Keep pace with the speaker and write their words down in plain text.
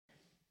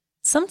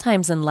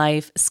Sometimes in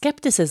life,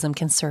 skepticism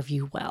can serve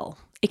you well.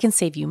 It can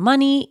save you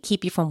money,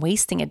 keep you from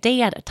wasting a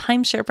day at a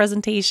timeshare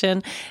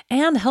presentation,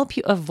 and help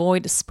you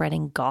avoid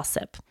spreading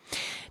gossip.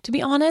 To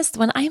be honest,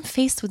 when I'm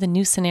faced with a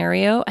new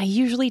scenario, I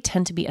usually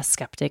tend to be a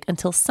skeptic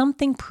until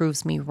something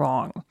proves me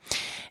wrong.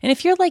 And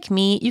if you're like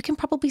me, you can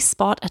probably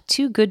spot a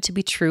too good to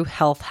be true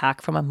health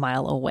hack from a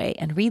mile away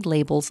and read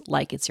labels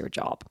like it's your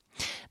job.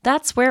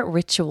 That's where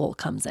Ritual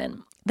comes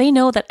in. They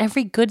know that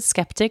every good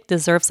skeptic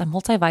deserves a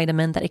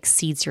multivitamin that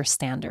exceeds your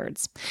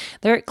standards.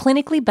 Their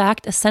clinically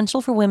backed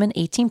Essential for Women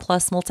 18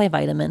 Plus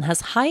multivitamin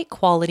has high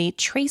quality,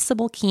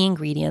 traceable key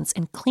ingredients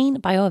in clean,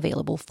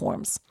 bioavailable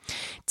forms.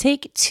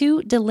 Take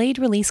 2 delayed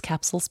release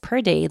capsules per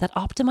day that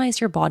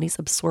optimize your body's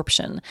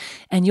absorption,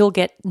 and you'll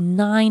get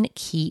 9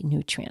 key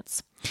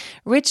nutrients.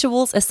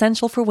 Ritual's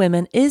Essential for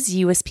Women is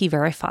USP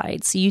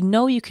verified, so you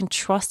know you can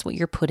trust what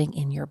you're putting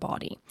in your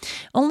body.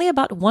 Only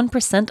about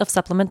 1% of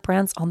supplement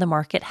brands on the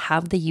market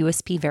have the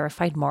USP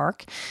verified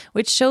mark,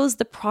 which shows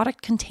the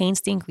product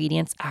contains the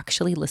ingredients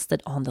actually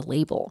listed on the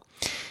label.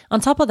 On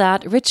top of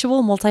that,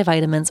 Ritual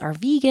multivitamins are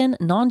vegan,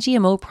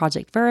 non-GMO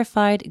project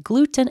verified,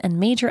 gluten and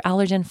major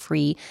allergen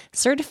free,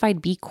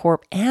 certified B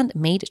Corp, and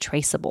made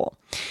traceable.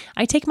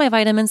 I take my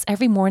vitamins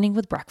every morning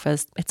with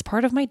breakfast. It's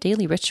part of my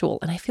daily ritual,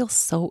 and I feel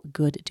so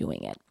good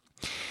doing it.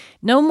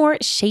 No more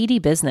shady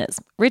business.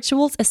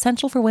 Ritual's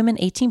Essential for Women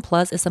 18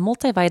 Plus is a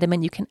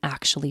multivitamin you can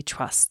actually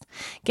trust.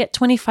 Get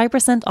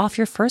 25% off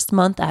your first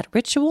month at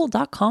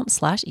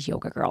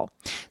ritual.com/yogagirl.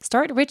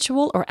 Start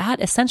Ritual or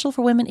add Essential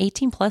for Women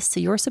 18 Plus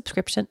to your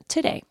subscription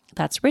today.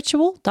 That's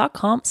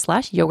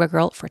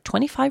ritual.com/yogagirl for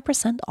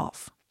 25%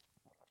 off.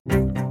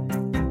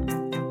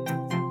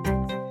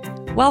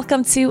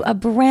 Welcome to a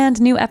brand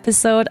new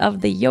episode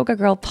of the Yoga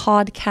Girl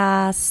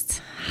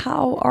podcast.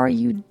 How are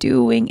you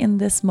doing in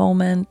this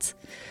moment?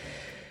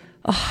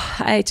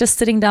 I just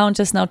sitting down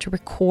just now to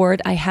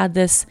record. I had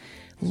this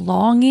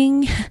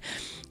longing,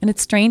 and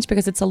it's strange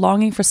because it's a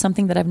longing for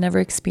something that I've never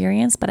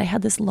experienced, but I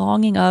had this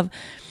longing of,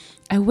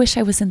 I wish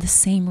I was in the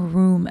same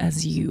room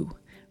as you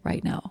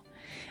right now.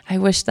 I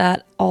wish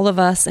that all of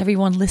us,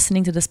 everyone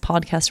listening to this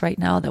podcast right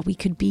now, that we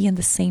could be in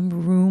the same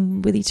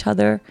room with each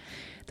other,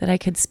 that I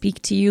could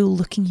speak to you,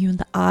 looking you in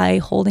the eye,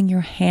 holding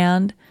your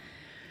hand.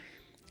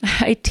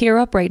 I tear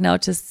up right now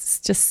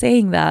just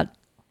saying that.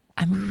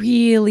 I'm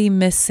really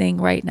missing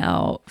right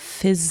now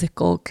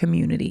physical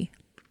community.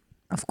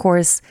 Of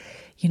course,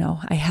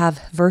 I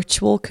have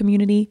virtual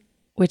community,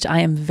 which I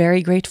am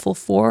very grateful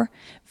for.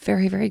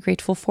 Very, very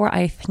grateful for.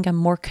 I think I'm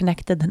more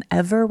connected than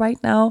ever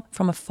right now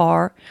from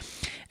afar.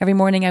 Every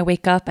morning I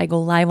wake up, I go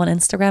live on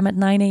Instagram at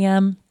 9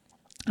 a.m.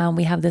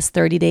 We have this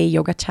 30-day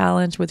yoga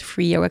challenge with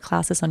free yoga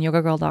classes on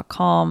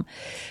yogagirl.com.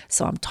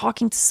 So I'm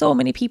talking to so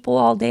many people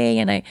all day,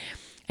 and I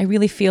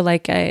really feel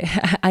like I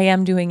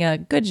am doing a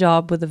good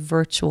job with the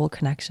virtual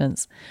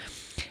connections.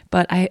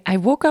 But I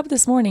woke up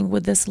this morning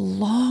with this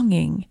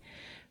longing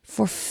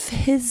for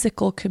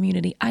physical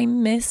community. I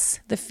miss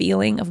the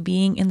feeling of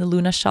being in the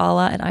Luna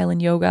Shala at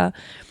Island Yoga,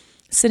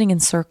 sitting in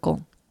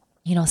circle.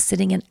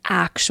 Sitting in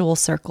actual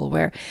circle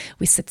where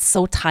we sit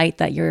so tight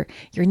that your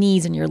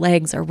knees and your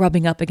legs are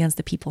rubbing up against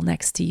the people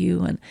next to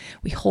you, and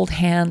we hold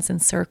hands in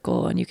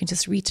circle, and you can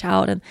just reach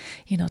out and,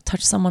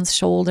 touch someone's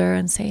shoulder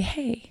and say,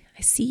 hey,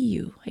 I see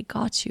you. I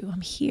got you.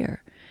 I'm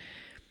here.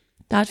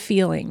 That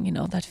feeling,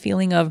 that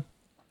feeling of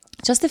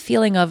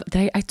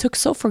that I took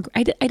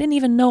I didn't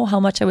even know how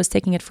much I was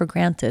taking it for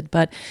granted.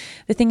 But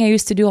the thing I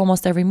used to do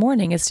almost every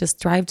morning is just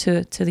drive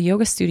to the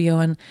yoga studio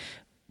and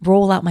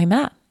roll out my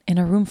mat in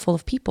a room full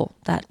of people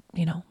that,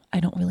 I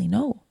don't really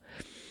know.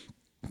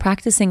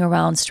 Practicing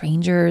around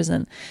strangers,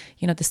 and,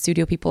 the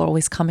studio people are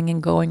always coming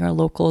and going, our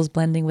locals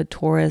blending with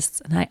tourists.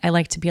 And I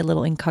like to be a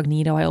little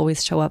incognito. I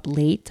always show up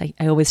late.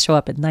 I always show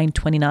up at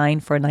 9:29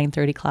 for a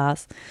 9:30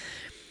 class.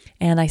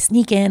 And I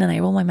sneak in and I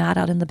roll my mat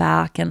out in the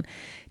back. And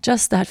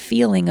just that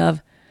feeling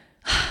of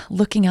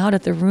looking out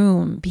at the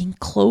room, being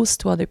close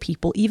to other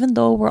people, even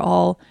though we're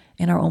all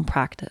in our own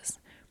practice,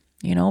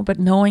 but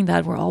knowing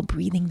that we're all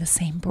breathing the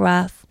same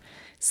breath,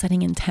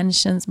 setting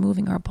intentions,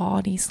 moving our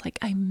bodies. Like,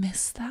 I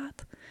miss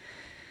that.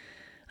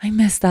 I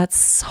miss that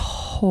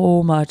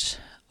so much.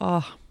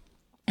 Oh,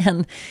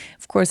 and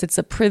of course, it's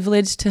a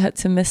privilege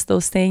to miss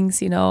those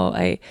things.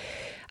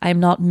 I'm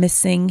not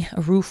missing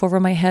a roof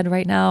over my head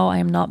right now. I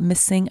am not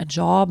missing a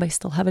job. I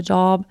still have a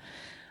job.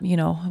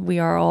 We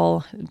are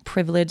all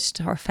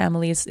privileged. Our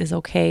family is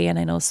okay. And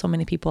I know so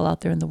many people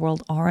out there in the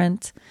world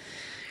aren't.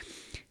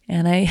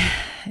 And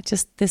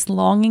this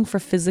longing for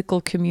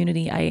physical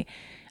community,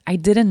 I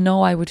didn't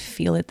know I would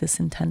feel it this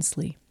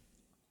intensely.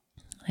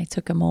 I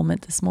took a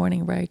moment this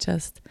morning where I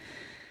just,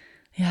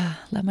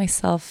 let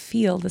myself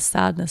feel the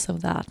sadness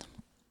of that.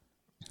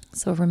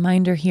 So a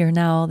reminder here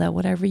now that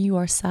whatever you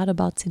are sad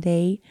about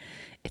today,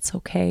 it's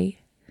okay.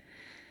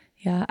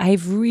 Yeah,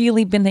 I've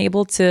really been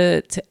able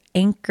to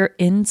anchor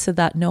into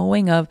that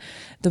knowing of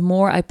the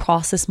more I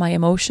process my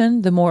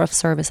emotion, the more of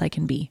service I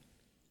can be.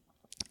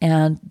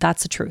 And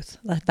that's the truth.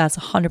 That's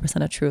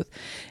 100% a truth.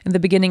 In the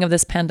beginning of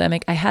this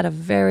pandemic, I had a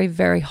very,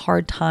 very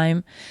hard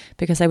time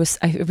because I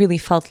really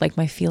felt like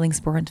my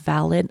feelings weren't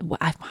valid.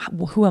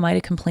 Who am I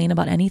to complain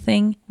about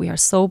anything? We are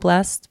so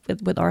blessed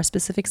with our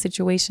specific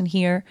situation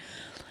here.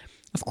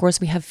 Of course,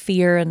 we have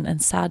fear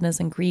and sadness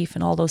and grief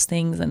and all those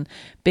things and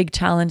big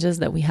challenges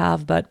that we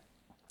have, but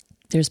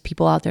there's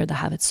people out there that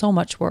have it so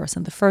much worse.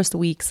 In the first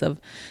weeks of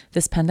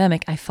this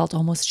pandemic, I felt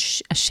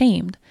almost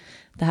ashamed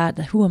that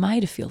who am I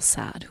to feel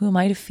sad? Who am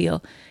I to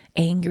feel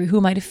angry? Who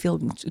am I to feel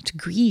to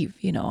grieve?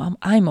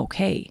 I'm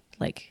okay.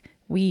 Like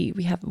we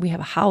have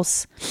a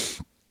house.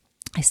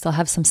 I still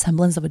have some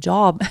semblance of a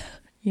job,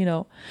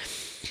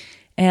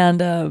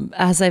 And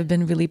as I've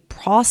been really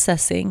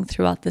processing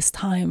throughout this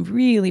time,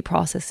 really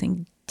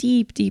processing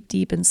deep, deep,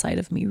 deep inside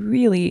of me,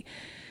 really,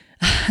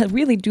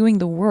 really doing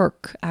the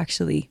work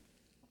actually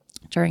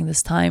during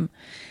this time,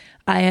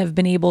 I have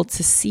been able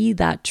to see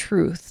that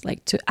truth,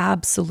 like to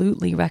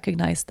absolutely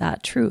recognize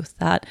that truth,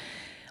 that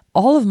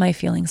all of my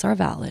feelings are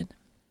valid.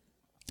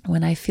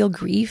 When I feel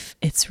grief,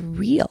 it's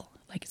real.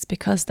 Like it's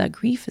because that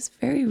grief is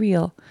very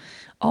real.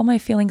 All my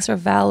feelings are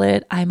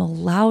valid. I'm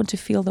allowed to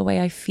feel the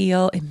way I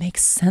feel. It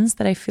makes sense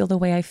that I feel the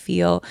way I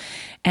feel.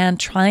 And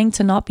trying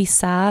to not be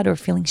sad or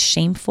feeling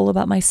shameful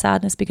about my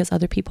sadness because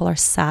other people are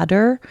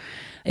sadder,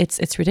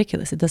 it's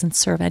ridiculous. It doesn't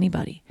serve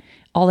anybody.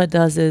 All it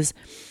does is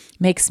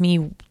makes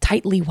me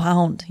tightly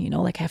wound,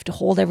 like I have to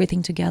hold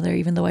everything together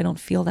even though I don't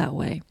feel that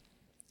way.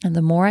 And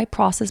the more I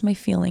process my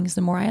feelings,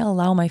 the more I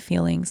allow my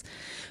feelings,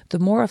 the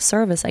more of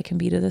service I can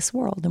be to this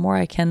world, the more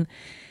I can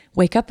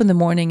wake up in the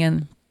morning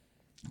and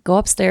go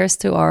upstairs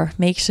to our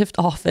makeshift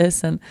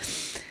office and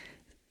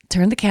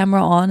turn the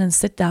camera on and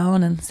sit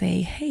down and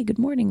say, hey, good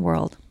morning,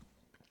 world.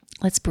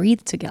 Let's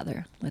breathe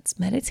together. Let's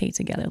meditate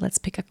together. Let's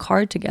pick a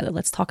card together.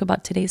 Let's talk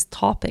about today's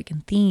topic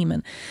and theme,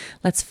 and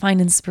let's find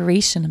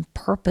inspiration and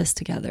purpose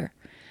together.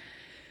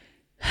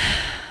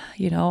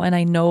 And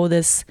I know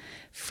the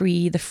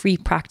free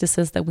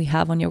practices that we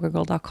have on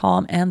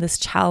yogagirl.com and this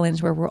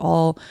challenge where we're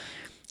all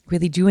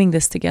really doing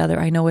this together.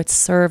 I know it's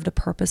served a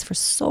purpose for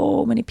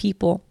so many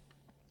people.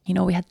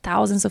 We had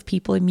thousands of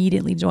people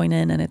immediately join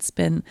in, and it's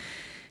been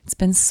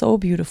so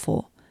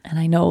beautiful. And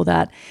I know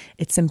that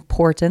it's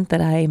important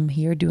that I'm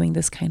here doing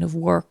this kind of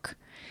work.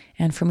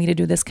 And for me to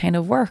do this kind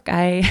of work,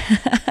 I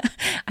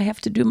have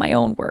to do my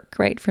own work,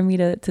 right? For me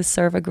to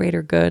serve a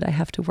greater good, I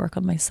have to work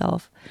on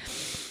myself.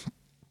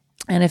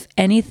 And if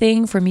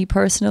anything, for me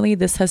personally,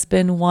 this has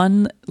been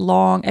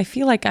I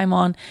feel like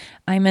I'm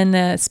in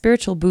a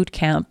spiritual boot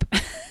camp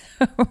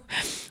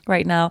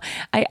right now.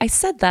 I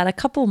said that a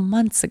couple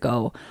months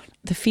ago.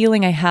 The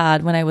feeling I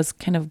had when I was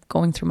kind of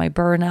going through my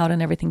burnout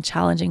and everything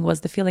challenging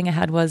was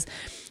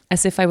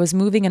as if I was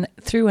moving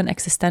through an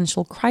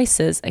existential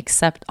crisis,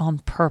 except on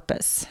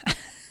purpose.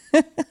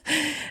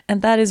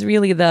 And that is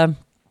really the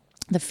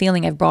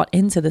feeling I've brought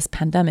into this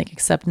pandemic,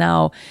 except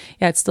now,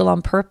 it's still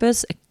on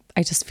purpose.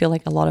 I just feel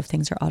like a lot of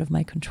things are out of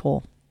my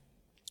control.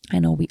 I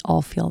know we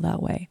all feel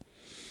that way.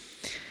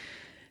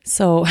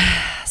 So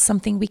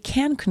something we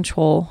can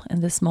control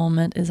in this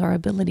moment is our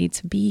ability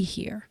to be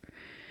here,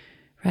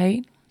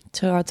 right?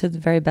 To the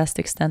very best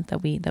extent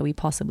that we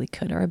possibly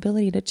could. Our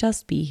ability to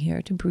just be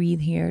here, to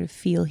breathe here, to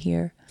feel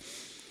here.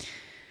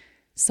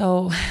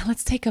 So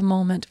let's take a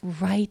moment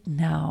right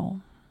now,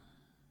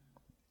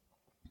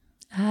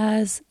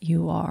 as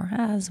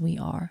we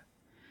are,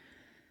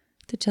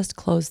 to just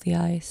close the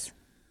eyes.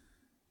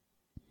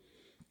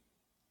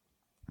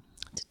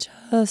 To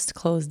just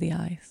close the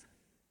eyes.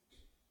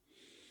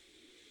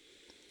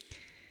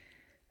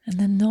 And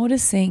then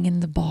noticing in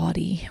the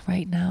body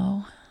right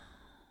now,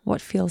 what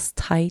feels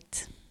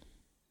tight,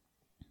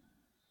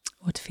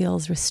 what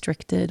feels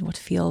restricted, what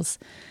feels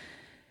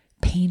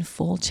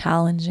painful,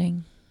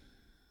 challenging.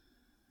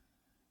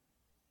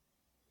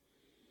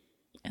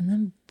 And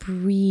then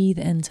breathe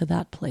into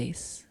that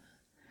place.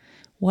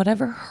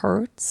 Whatever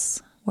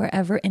hurts,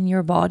 wherever in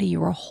your body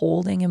you are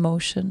holding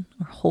emotion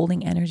or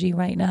holding energy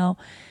right now,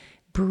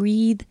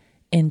 breathe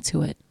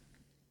into it.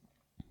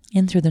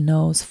 In through the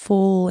nose,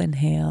 full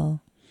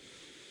inhale.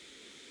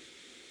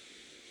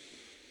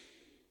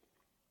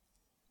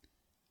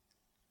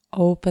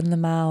 Open the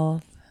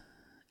mouth,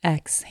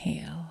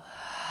 exhale.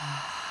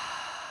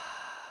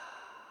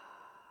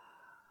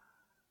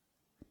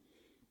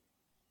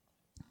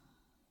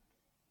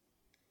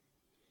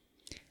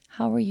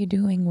 How are you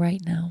doing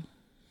right now?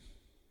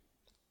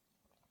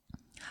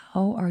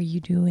 How are you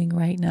doing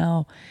right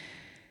now?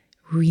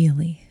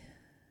 Really?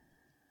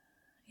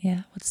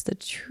 Yeah, what's the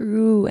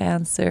true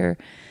answer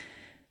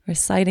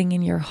reciting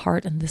in your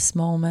heart in this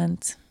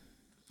moment?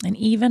 And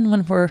even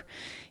when we're,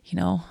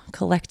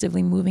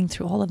 collectively moving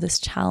through all of this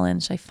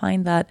challenge, I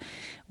find that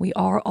we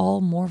are all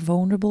more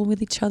vulnerable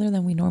with each other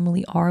than we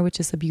normally are, which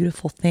is a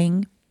beautiful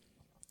thing.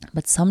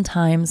 But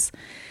sometimes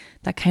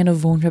that kind of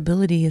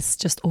vulnerability is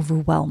just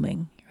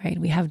overwhelming, right?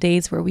 We have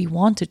days where we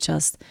want to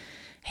just,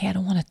 hey, I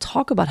don't want to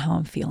talk about how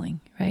I'm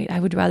feeling, right? I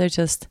would rather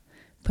just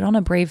put on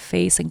a brave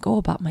face and go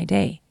about my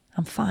day.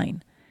 I'm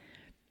fine.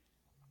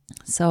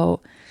 So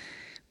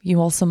You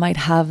also might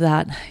have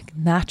that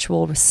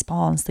natural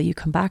response that you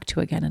come back to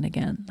again and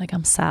again, like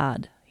I'm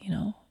sad,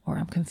 or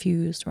I'm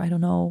confused, or I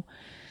don't know.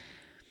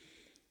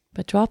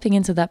 But dropping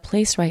into that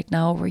place right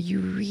now where you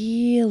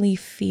really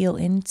feel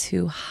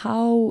into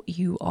how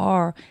you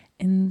are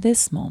in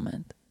this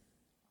moment.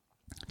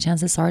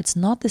 Chances are it's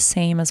not the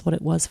same as what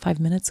it was 5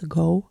 minutes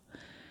ago.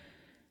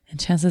 And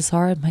chances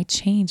are it might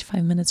change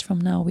 5 minutes from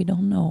now. We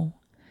don't know.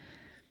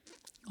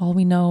 All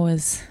we know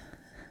is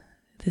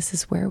this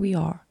is where we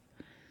are.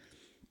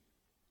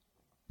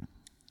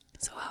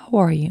 So how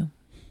are you?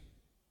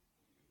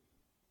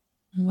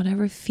 And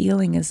whatever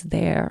feeling is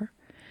there,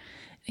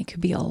 it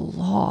could be a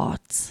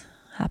lot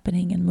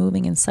happening and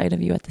moving inside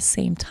of you at the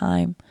same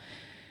time.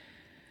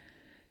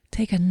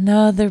 Take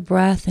another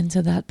breath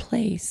into that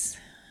place.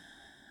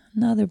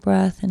 Another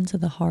breath into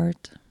the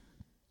heart.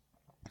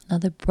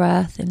 Another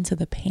breath into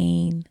the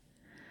pain.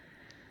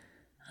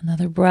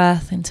 Another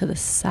breath into the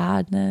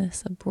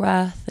sadness. A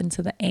breath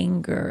into the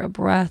anger. A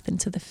breath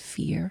into the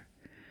fear.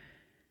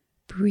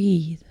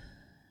 Breathe.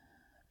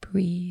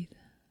 Breathe.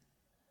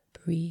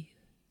 Breathe.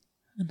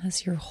 And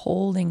as you're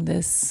holding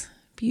this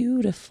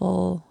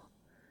beautiful,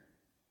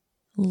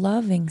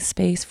 loving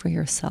space for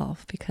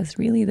yourself, because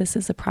really this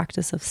is a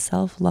practice of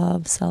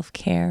self-love,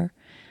 self-care.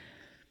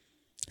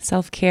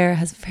 Self-care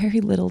has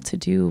very little to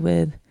do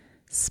with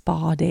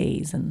spa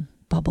days and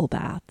bubble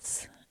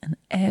baths, and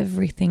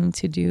everything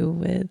to do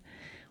with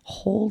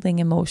holding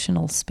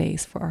emotional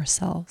space for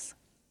ourselves,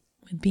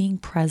 with being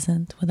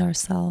present with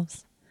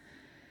ourselves,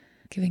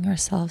 giving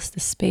ourselves the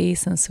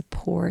space and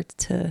support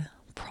to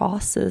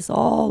process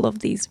all of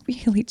these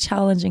really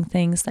challenging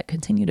things that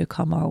continue to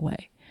come our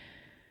way.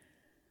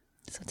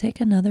 So take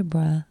another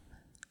breath.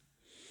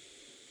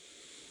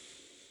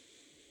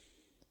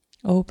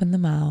 Open the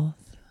mouth.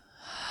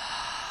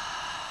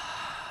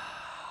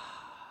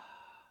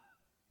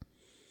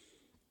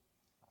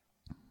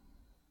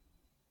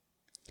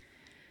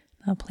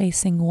 Now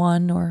placing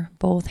one or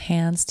both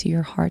hands to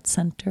your heart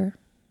center.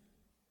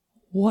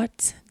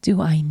 What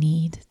do I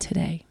need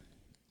today?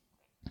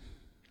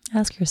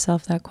 Ask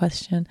yourself that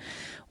question.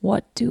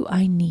 What do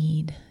I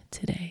need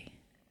today?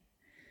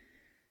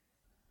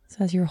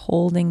 So as you're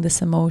holding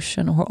this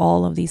emotion or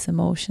all of these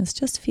emotions,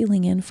 just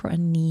feeling in for a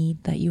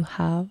need that you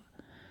have.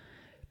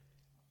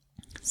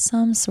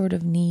 Some sort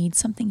of need,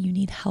 something you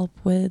need help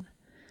with.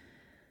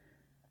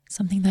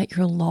 Something that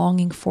you're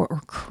longing for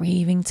or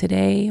craving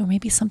today, or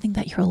maybe something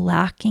that you're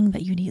lacking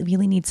that you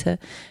really need to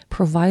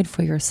provide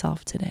for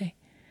yourself today.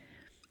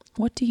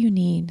 What do you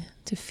need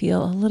to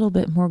feel a little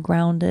bit more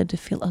grounded, to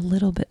feel a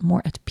little bit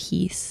more at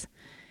peace,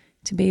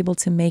 to be able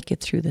to make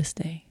it through this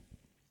day?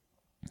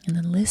 And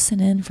then listen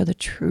in for the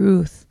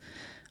truth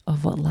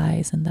of what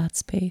lies in that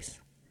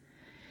space.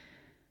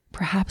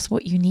 Perhaps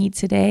what you need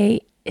today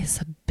is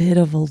a bit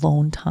of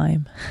alone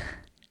time.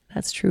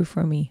 That's true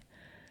for me.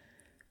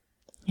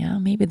 Yeah,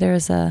 maybe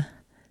there's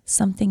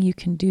something you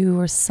can do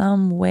or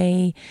some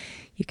way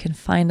you can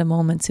find a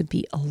moment to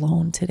be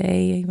alone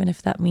today, even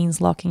if that means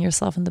locking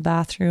yourself in the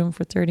bathroom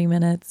for 30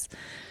 minutes,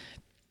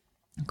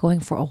 going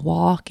for a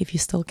walk if you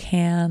still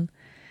can,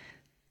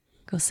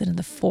 go sit in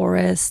the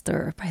forest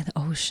or by the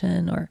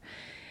ocean or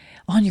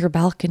on your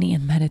balcony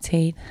and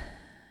meditate.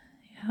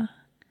 Yeah,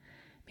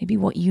 maybe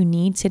what you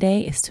need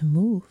today is to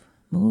move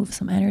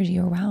some energy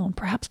around.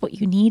 Perhaps what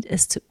you need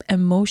is to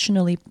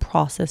emotionally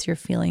process your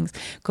feelings.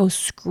 Go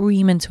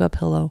scream into a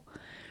pillow.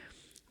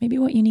 Maybe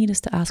what you need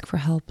is to ask for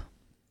help.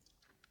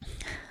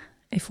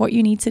 If what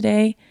you need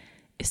today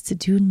is to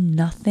do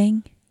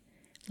nothing,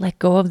 let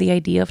go of the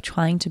idea of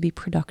trying to be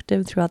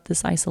productive throughout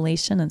this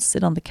isolation and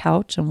sit on the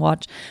couch and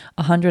watch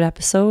 100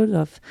 episodes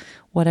of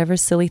whatever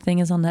silly thing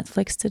is on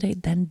Netflix today,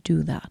 then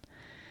do that.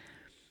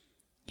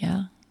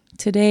 Yeah.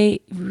 Today,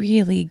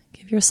 really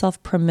give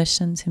yourself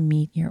permission to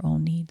meet your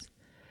own needs.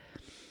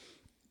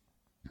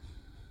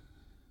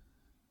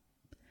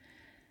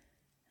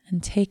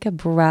 And take a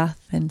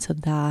breath into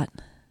that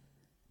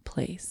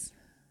place.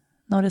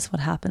 Notice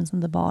what happens in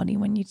the body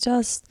when you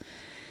just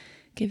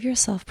give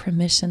yourself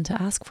permission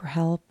to ask for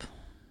help,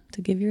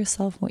 to give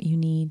yourself what you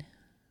need,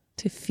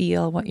 to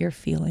feel what you're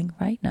feeling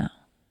right now.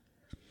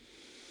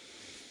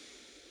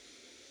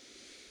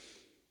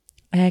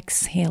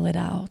 Exhale it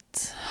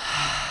out.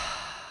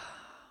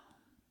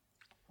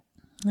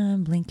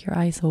 And blink your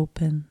eyes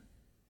open.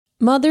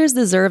 Mothers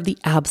deserve the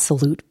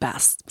absolute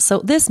best. So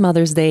this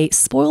Mother's Day,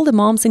 spoil the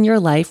moms in your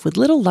life with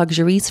little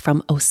luxuries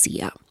from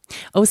Osea.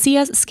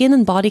 Osea's skin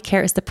and body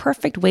care is the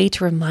perfect way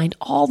to remind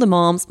all the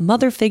moms,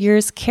 mother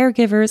figures,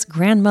 caregivers,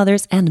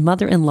 grandmothers, and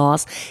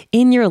mother-in-laws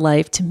in your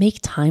life to make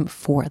time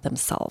for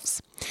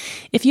themselves.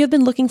 If you have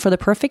been looking for the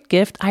perfect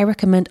gift, I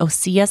recommend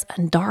Osea's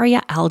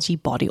Andaria Algae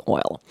Body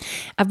Oil.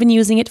 I've been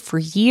using it for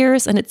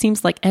years, and it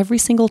seems like every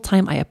single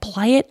time I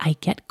apply it, I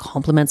get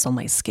compliments on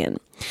my skin.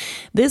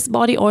 This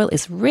body oil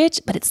is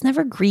rich, but it's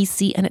never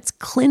greasy, and it's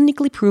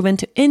clinically proven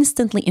to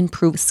instantly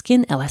improve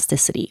skin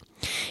elasticity.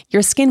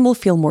 Your skin will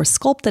feel more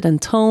sculpted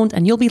and toned,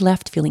 and you'll be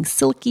left feeling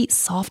silky,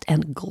 soft,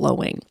 and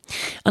glowing.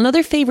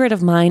 Another favorite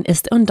of mine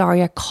is the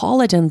Undaria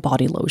Collagen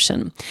Body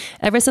Lotion.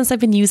 Ever since I've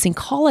been using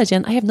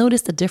collagen, I have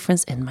noticed a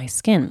difference in my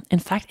skin. In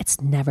fact,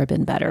 it's never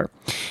been better.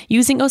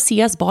 Using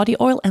Osea's body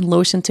oil and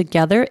lotion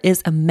together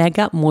is a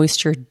mega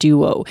moisture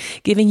duo,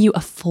 giving you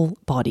a full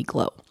body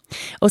glow.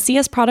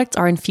 Osea's products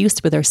are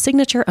infused with their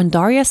signature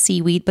Undaria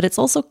seaweed, but it's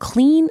also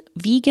clean,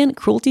 vegan,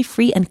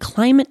 cruelty-free, and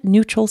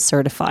climate-neutral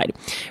certified.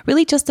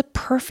 Really just a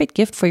perfect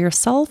gift for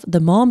yourself, the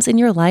moms in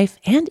your life,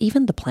 and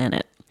even the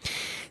planet.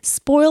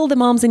 Spoil the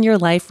moms in your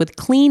life with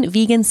clean,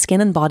 vegan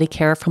skin and body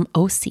care from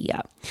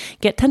Osea.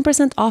 Get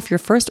 10% off your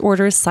first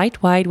orders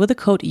site-wide with the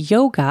code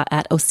YOGA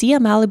at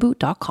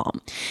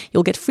oseamalibu.com.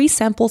 You'll get free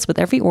samples with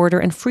every order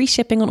and free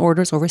shipping on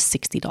orders over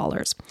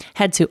 $60.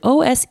 Head to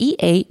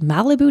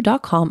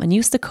oseamalibu.com and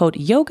use the code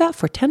YOGA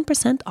for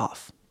 10%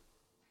 off.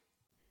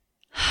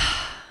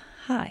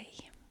 Hi.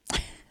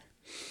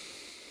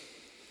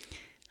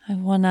 I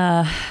want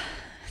to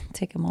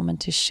take a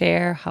moment to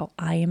share how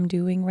I am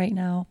doing right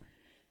now.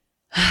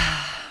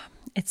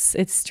 It's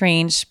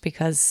strange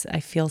because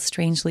I feel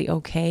strangely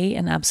okay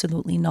and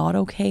absolutely not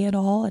okay at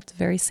all at the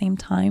very same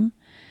time.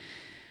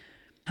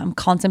 I'm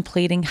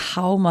contemplating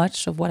how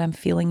much of what I'm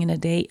feeling in a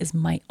day is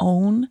my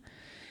own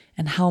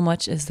and how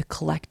much is the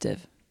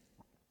collective,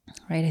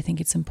 right? I think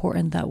it's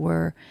important that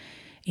we're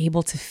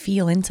able to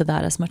feel into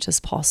that as much as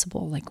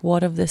possible. Like,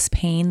 what of this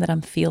pain that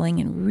I'm feeling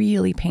in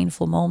really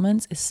painful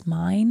moments is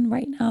mine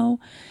right now?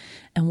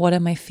 And what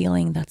am I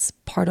feeling that's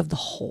part of the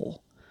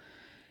whole?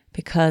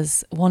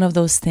 Because one of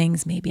those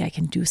things maybe I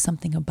can do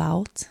something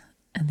about,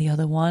 and the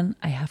other one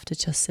I have to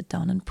just sit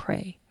down and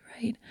pray,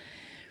 right?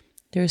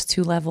 There's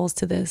two levels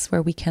to this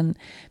where we can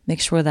make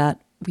sure that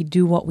we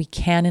do what we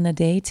can in a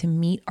day to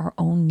meet our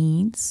own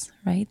needs,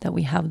 right? That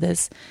we have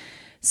this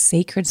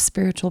sacred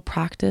spiritual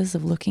practice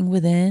of looking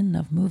within,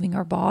 of moving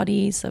our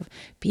bodies, of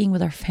being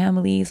with our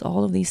families,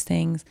 all of these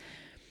things.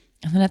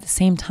 And then at the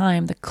same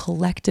time, the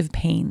collective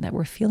pain that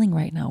we're feeling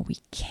right now, we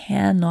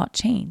cannot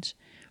change.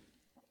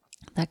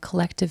 That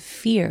collective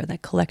fear,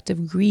 that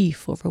collective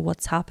grief over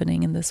what's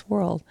happening in this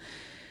world.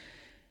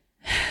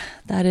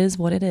 That is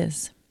what it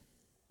is.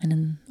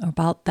 And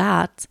about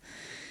that,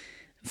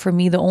 for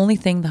me, the only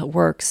thing that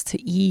works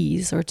to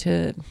ease or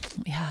to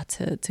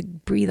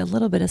breathe a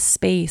little bit of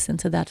space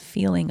into that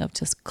feeling of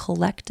just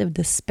collective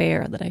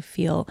despair that I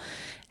feel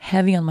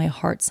heavy on my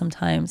heart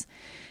sometimes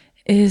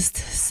is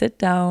to sit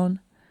down,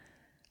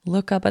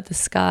 look up at the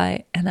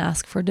sky, and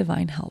ask for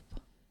divine help.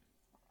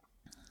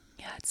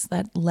 It's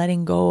that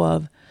letting go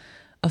of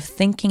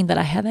thinking that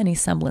I have any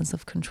semblance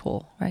of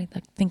control, right?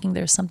 Like thinking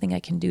there's something I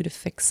can do to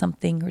fix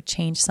something or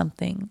change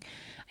something.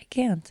 I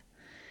can't.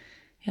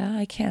 Yeah,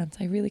 I can't.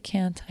 I really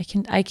can't.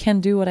 I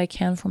can do what I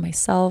can for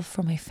myself,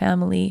 for my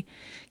family.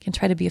 I can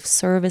try to be of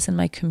service in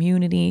my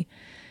community.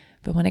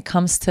 But when it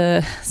comes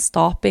to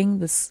stopping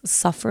this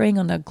suffering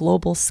on a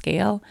global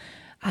scale,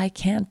 I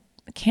can't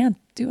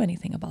do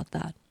anything about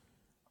that.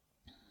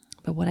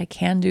 But what I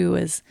can do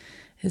is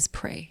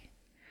pray.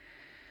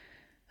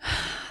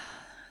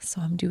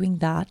 So I'm doing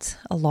that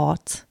a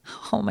lot.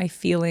 How am I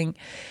feeling?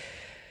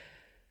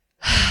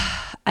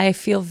 I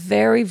feel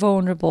very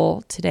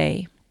vulnerable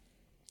today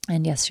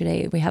and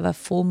yesterday. We have a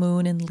full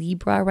moon in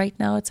Libra right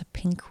now. It's a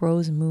pink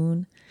rose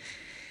moon.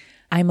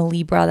 I'm a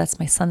Libra. That's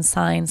my sun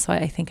sign. So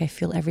I think I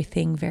feel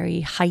everything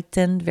very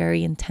heightened,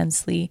 very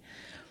intensely.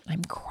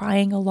 I'm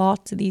crying a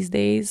lot these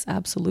days.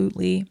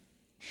 Absolutely.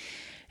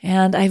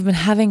 And I've been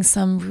having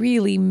some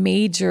really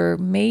major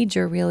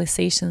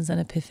realizations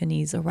and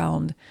epiphanies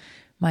around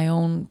my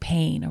own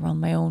pain, around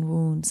my own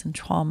wounds and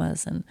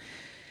traumas. And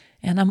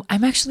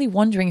I'm actually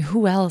wondering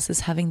who else is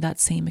having that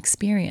same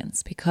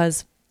experience,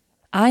 because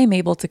I'm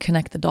able to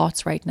connect the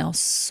dots right now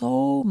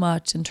so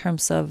much in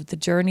terms of the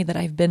journey that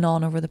I've been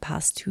on over the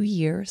past 2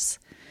 years,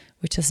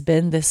 which has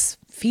been this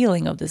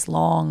feeling of this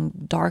long,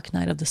 dark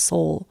night of the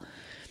soul.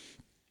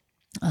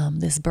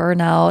 This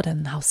burnout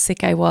and how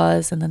sick I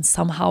was, and then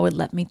somehow it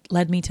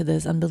led me to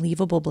this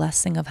unbelievable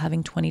blessing of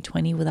having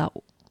 2020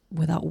 without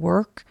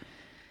work.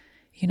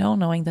 You know,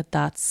 knowing that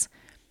that's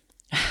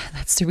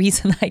the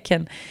reason I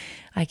can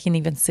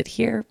even sit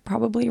here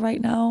probably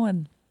right now,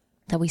 and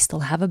that we still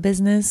have a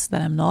business,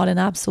 that I'm not in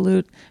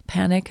absolute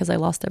panic because I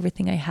lost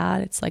everything I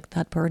had. It's like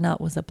that burnout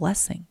was a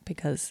blessing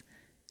because,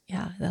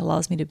 that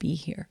allows me to be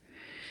here.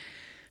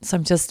 So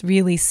I'm just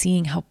really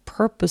seeing how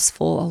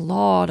purposeful a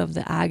lot of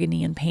the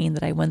agony and pain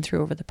that I went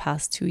through over the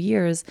past 2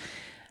 years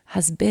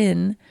has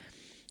been.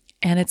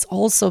 And it's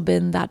also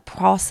been that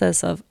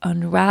process of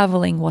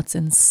unraveling what's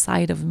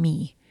inside of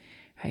me,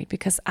 right?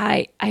 Because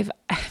I've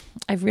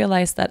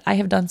realized that I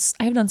have done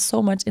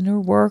so much inner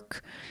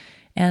work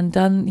and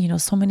done,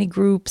 so many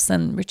groups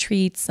and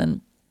retreats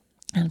and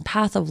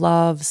path of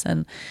loves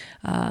and,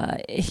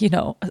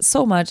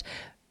 so much.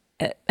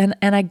 And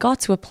I got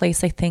to a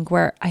place, I think,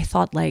 where I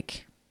thought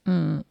like,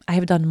 I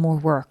have done more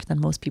work than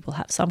most people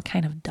have. So I'm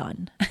kind of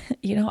done.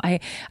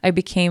 I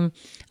became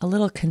a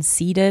little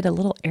conceited, a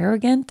little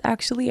arrogant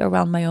actually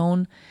around my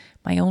own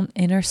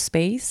inner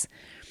space.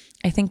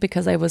 I think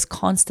because I was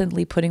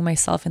constantly putting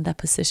myself in that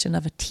position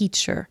of a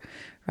teacher,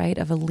 right?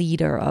 Of a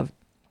leader,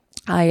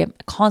 I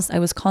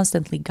was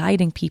constantly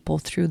guiding people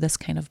through this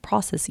kind of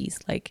processes,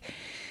 like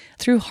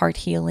through heart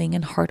healing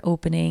and heart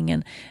opening.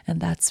 And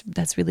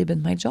that's really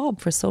been my job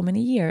for so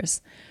many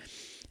years,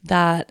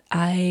 that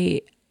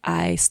I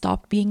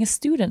stopped being a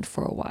student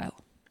for a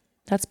while.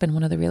 That's been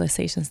one of the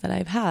realizations that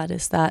I've had,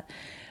 is that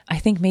I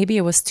think maybe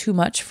it was too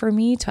much for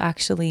me to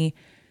actually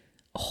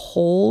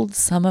hold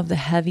some of the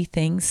heavy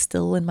things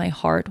still in my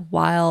heart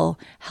while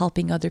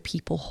helping other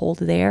people hold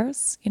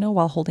theirs,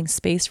 while holding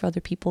space for other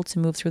people to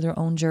move through their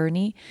own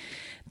journey,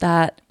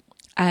 that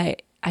I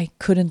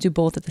couldn't do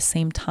both at the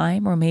same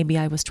time. Or maybe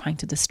I was trying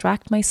to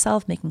distract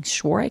myself, making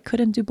sure I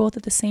couldn't do both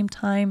at the same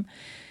time.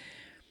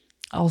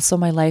 Also,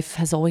 my life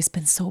has always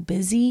been so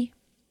busy,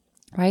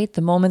 right?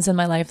 The moments in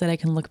my life that I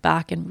can look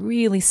back and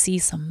really see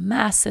some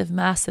massive,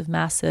 massive,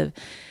 massive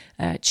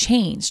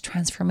change,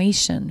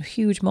 transformation,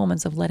 huge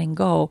moments of letting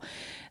go,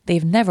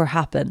 they've never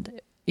happened,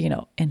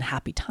 in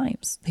happy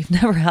times. They've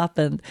never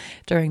happened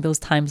during those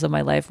times of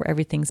my life where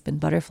everything's been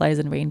butterflies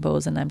and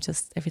rainbows and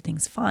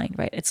everything's fine,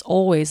 right? It's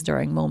always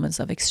during moments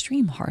of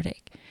extreme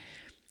heartache.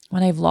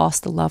 When I've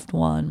lost a loved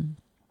one,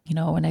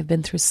 when I've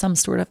been through some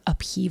sort of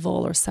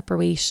upheaval or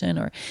separation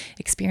or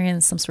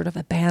experienced some sort of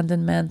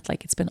abandonment,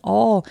 like it's been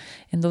all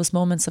in those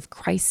moments of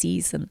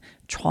crises and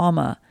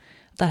trauma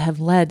that have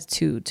led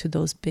to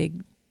those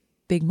big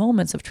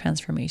moments of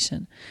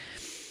transformation.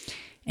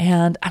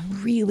 And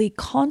I'm really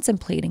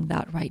contemplating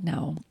that right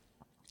now,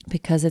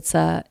 because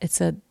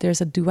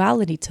there's a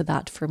duality to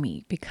that for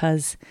me,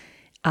 because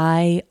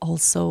I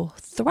also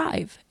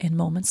thrive in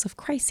moments of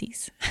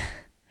crises.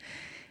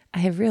 I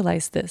have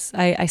realized this.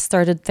 I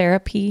started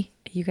therapy.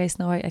 You guys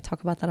know I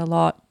talk about that a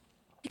lot.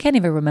 I can't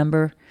even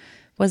remember.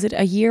 Was it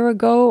a year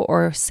ago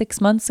or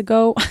 6 months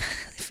ago?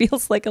 It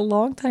feels like a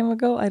long time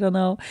ago. I don't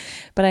know.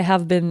 But I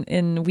have been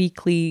in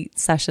weekly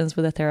sessions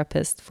with a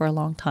therapist for a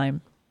long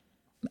time.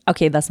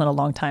 Okay, that's not a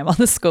long time on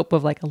the scope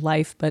of like a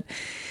life, but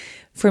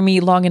for me,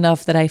 long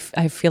enough that I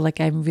feel like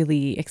I'm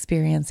really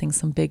experiencing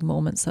some big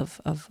moments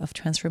of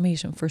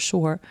transformation for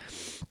sure.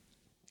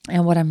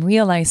 And what I'm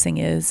realizing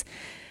is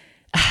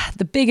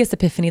the biggest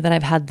epiphany that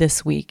I've had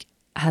this week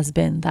has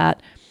been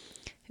that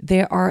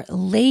there are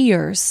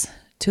layers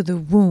to the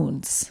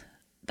wounds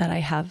that I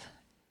have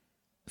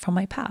from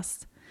my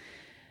past.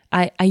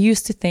 I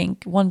used to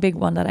think one big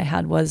one that I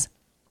had was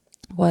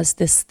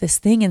this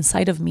thing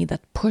inside of me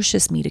that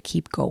pushes me to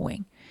keep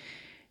going,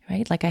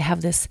 right? Like I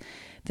have this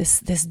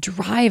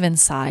drive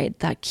inside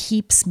that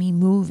keeps me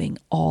moving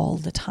all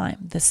the time.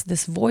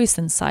 This voice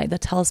inside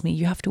that tells me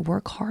you have to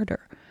work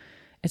harder.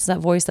 It's that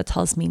voice that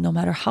tells me no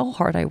matter how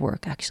hard I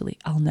work, actually,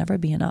 I'll never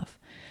be enough.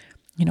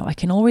 I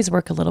can always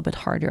work a little bit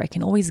harder. I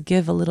can always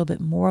give a little bit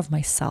more of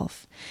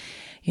myself.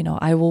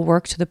 I will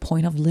work to the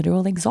point of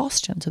literal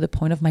exhaustion, to the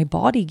point of my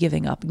body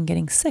giving up and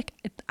getting sick.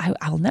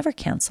 I'll never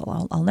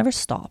cancel. I'll never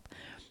stop.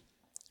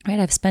 Right?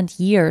 I've spent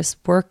years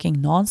working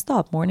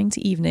nonstop, morning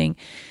to evening,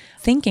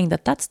 thinking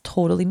that that's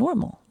totally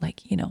normal.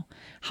 Like,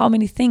 how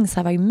many things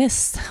have I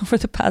missed over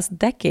the past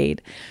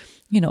decade?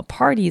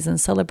 Parties and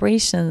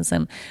celebrations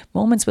and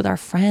moments with our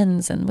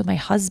friends and with my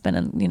husband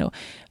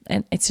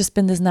and it's just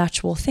been this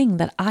natural thing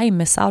that I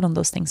miss out on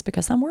those things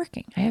because I'm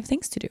working. I have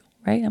things to do,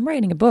 right? I'm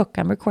writing a book.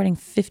 I'm recording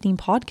 15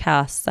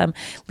 podcasts. I'm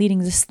leading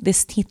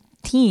this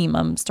team.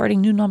 I'm starting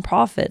new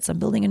nonprofits. I'm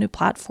building a new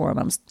platform.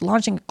 I'm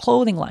launching a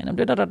clothing line. I'm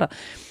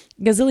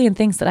gazillion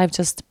things that I've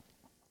just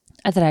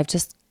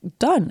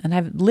done. And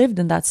I've lived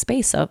in that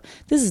space of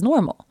this is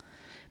normal.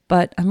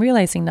 But I'm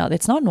realizing now that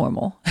it's not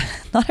normal.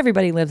 Not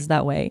everybody lives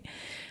that way.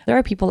 There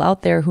are people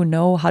out there who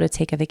know how to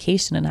take a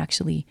vacation and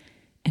actually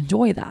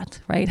enjoy that,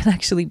 right? And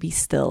actually be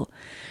still.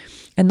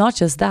 And not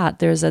just that,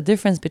 there's a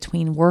difference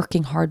between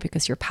working hard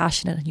because you're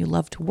passionate and you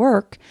love to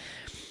work,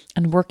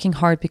 and working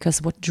hard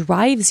because what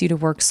drives you to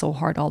work so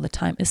hard all the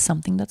time is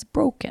something that's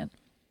broken,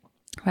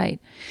 right?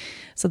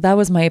 So that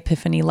was my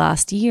epiphany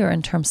last year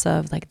in terms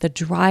of like the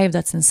drive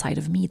that's inside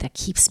of me that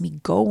keeps me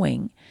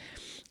going.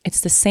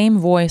 It's the same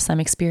voice I'm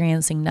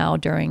experiencing now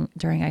during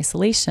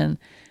isolation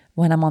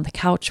when I'm on the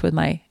couch with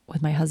my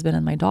husband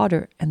and my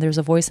daughter, and there's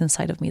a voice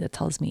inside of me that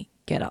tells me,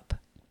 get up,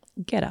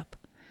 get up,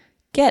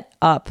 get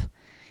up.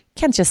 You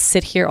can't just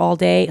sit here all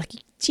day. Like,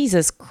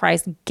 Jesus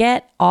Christ,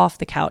 get off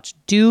the couch,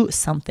 do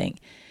something,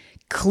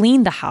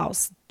 clean the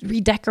house,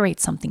 redecorate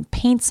something,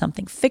 paint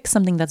something, fix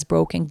something that's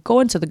broken, go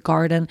into the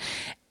garden,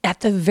 at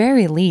the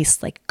very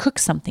least, like cook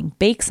something,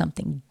 bake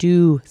something,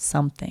 do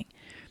something.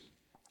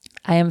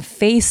 I am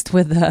faced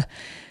with the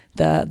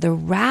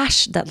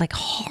rash, that like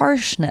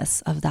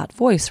harshness of that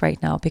voice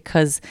right now,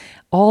 because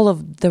all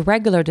of the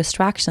regular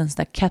distractions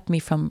that kept me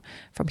from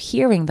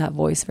hearing that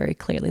voice very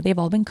clearly, they've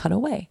all been cut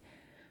away.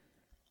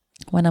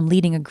 When I'm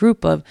leading a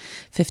group of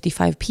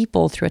 55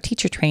 people through a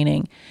teacher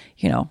training,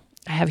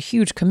 I have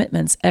huge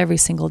commitments every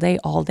single day,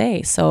 all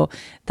day. So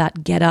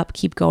that get up,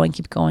 keep going,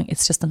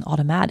 it's just an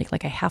automatic.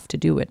 Like I have to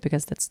do it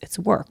because it's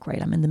work,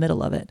 right? I'm in the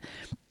middle of it.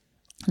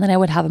 And then I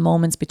would have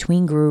moments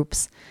between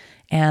groups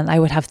and I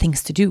would have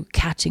things to do,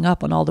 catching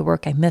up on all the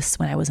work I missed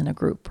when I was in a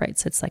group, right?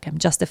 So it's like I'm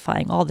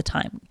justifying all the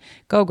time.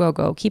 Go,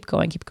 keep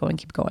going,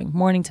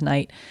 morning to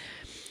night.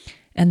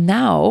 And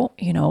now,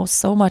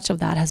 so much of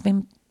that has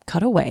been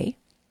cut away.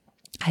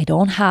 I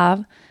don't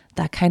have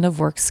that kind of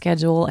work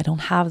schedule. I don't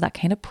have that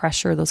kind of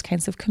pressure, those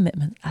kinds of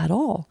commitment at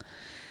all.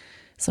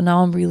 So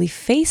now I'm really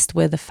faced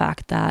with the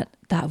fact that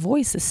that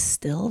voice is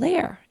still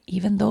there,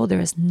 even though there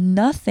is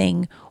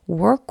nothing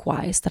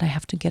work-wise that I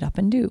have to get up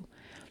and do.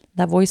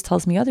 That voice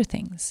tells me other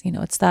things.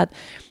 It's that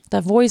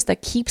voice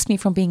that keeps me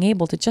from being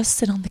able to just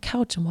sit on the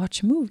couch and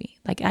watch a movie.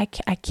 Like I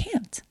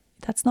can't.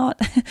 That's not,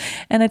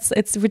 and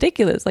it's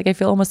ridiculous. Like I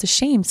feel almost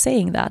ashamed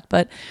saying that.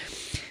 But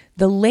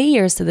the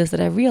layers to this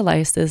that I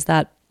realized is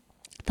that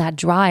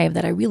drive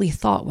that I really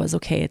thought was,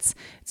 okay, it's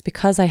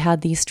because I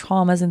had these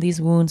traumas and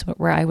these wounds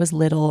when I was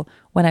little,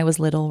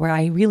 where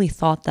I really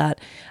thought that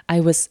I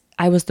was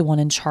the one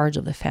in charge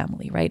of the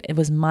family, right? It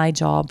was my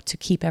job to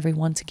keep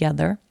everyone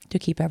together, to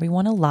keep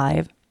everyone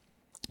alive,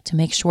 to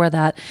make sure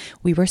that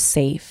we were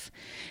safe,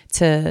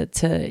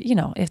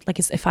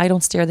 if I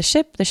don't steer the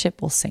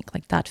ship will sink,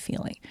 like that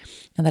feeling.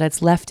 And that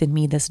it's left in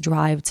me this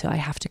drive I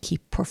have to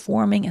keep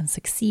performing and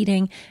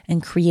succeeding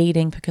and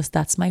creating because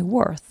that's my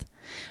worth.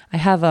 I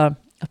have a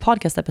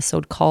podcast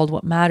episode called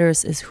What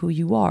Matters is Who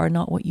You Are,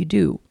 Not What You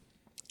Do.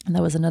 And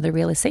that was another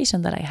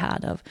realization that I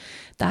had of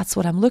that's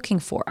what I'm looking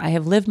for. I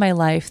have lived my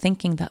life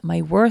thinking that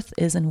my worth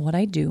is in what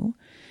I do,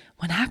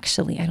 when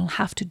actually I don't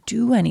have to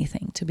do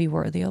anything to be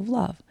worthy of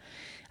love.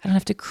 I don't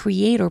have to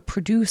create or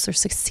produce or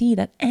succeed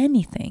at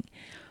anything,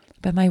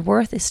 but my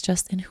worth is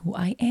just in who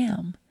I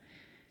am.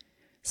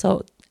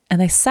 So,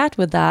 and I sat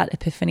with that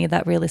epiphany,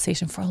 that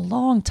realization for a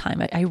long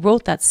time. I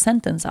wrote that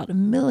sentence out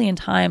 1,000,000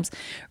 times,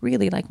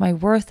 really, like my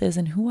worth is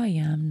in who I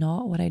am,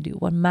 not what I do.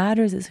 What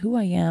matters is who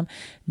I am,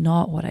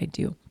 not what I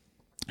do.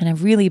 And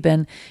I've really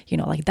been,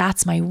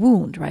 that's my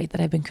wound, right? That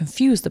I've been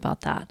confused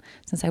about that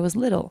since I was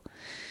little.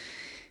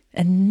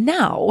 And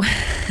now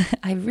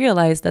I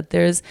realize that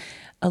there's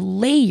a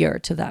layer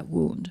to that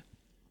wound.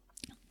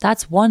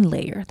 That's one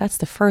layer. That's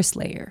the first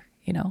layer.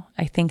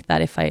 I think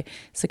that if I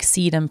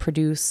succeed and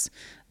produce,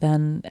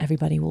 then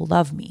everybody will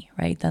love me,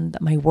 right? Then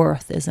my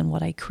worth is in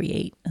what I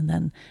create. And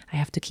then I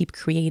have to keep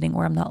creating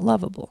or I'm not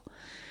lovable.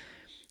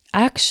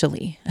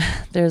 Actually,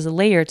 there's a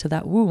layer to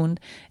that wound.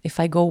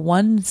 If I go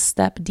one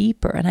step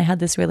deeper, and I had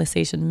this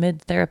realization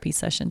mid-therapy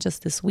session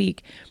just this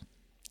week,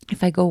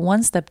 if I go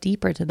one step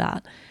deeper to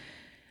that,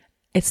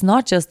 it's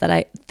not just that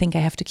I think I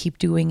have to keep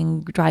doing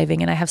and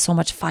driving and I have so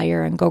much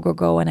fire and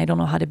go, and I don't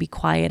know how to be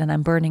quiet and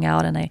I'm burning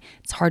out and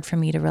it's hard for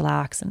me to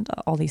relax and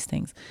all these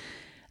things.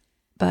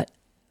 But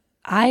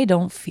I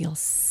don't feel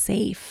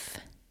safe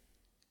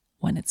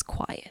when it's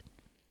quiet.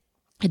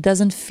 It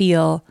doesn't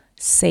feel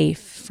safe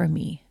for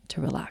me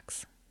to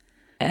relax.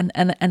 And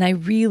I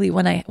really,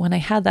 when I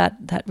had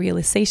that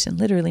realization,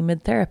 literally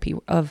mid-therapy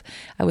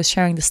I was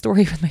sharing the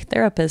story with my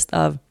therapist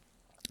of,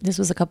 this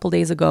was a couple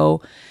days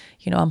ago.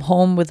 I'm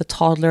home with a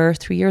toddler,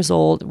 3 years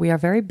old. We are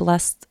very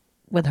blessed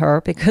with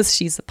her because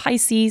she's a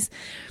Pisces.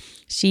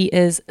 She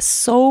is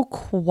so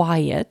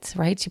quiet,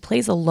 right? She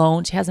plays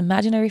alone. She has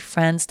imaginary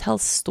friends,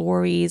 tells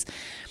stories.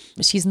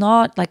 She's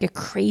not like a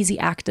crazy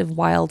active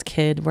wild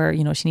kid where,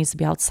 she needs to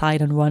be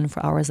outside and run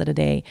for hours at a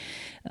day.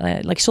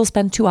 Like she'll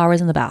spend 2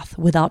 hours in the bath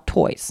without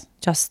toys,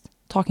 just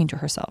talking to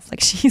herself. Like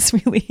she's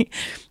really,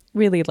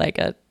 really like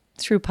a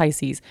true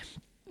Pisces.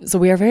 So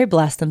we are very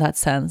blessed in that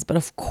sense. But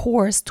of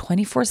course,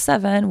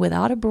 24/7,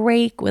 without a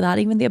break, without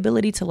even the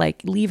ability to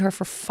like leave her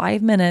for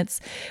 5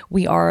 minutes,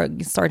 we are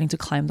starting to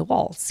climb the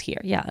walls here.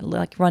 Yeah,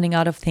 like running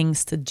out of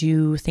things to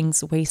do,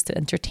 ways to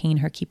entertain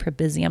her, keep her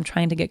busy. I'm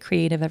trying to get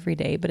creative every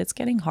day, but it's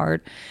getting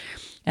hard.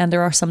 And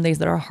there are some days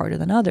that are harder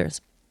than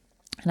others.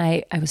 And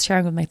I was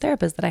sharing with my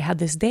therapist that I had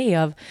this day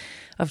of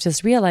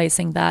just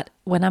realizing that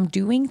when I'm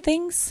doing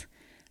things,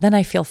 then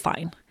I feel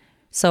fine.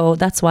 So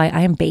that's why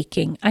I am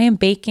baking.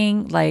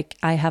 Like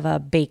I have a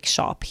bake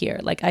shop here.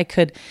 Like I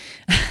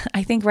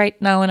think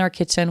right now in our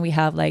kitchen, we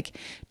have like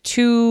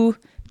two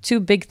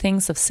big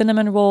things of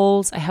cinnamon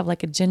rolls. I have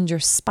like a ginger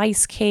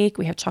spice cake.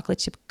 We have chocolate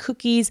chip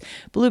cookies,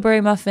 blueberry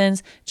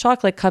muffins,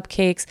 chocolate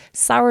cupcakes,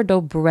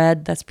 sourdough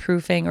bread that's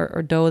proofing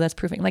or dough that's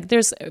proofing. Like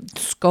there's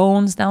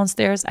scones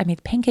downstairs. I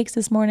made pancakes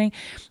this morning.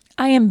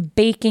 I am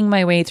baking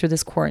my way through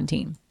this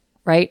quarantine.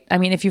 Right? I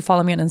mean, if you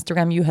follow me on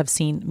Instagram, you have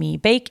seen me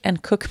bake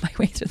and cook my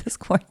way through this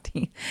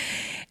quarantine.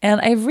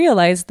 And I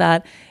realized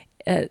that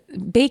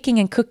baking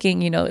and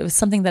cooking, it was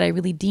something that I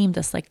really deemed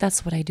as like,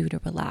 that's what I do to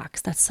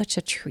relax. That's such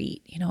a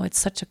treat. It's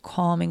such a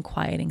calming,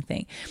 quieting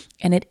thing.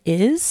 And it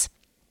is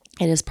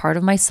part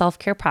of my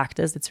self-care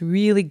practice. It's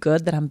really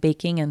good that I'm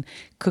baking and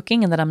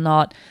cooking and that I'm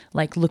not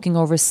like looking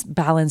over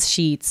balance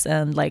sheets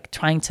and like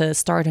trying to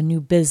start a new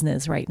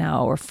business right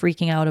now or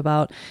freaking out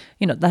about,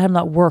 that I'm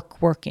not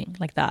working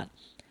like that.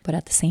 But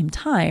at the same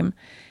time,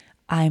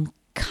 I'm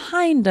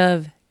kind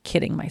of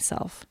kidding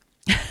myself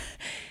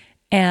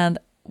And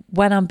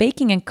when I'm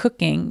baking and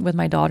cooking with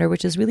my daughter,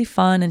 which is really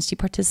fun, and she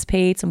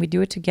participates and we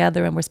do it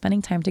together and we're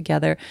spending time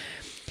together,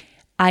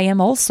 I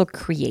am also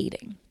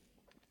creating,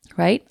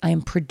 right? I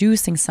am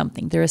producing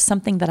something. There is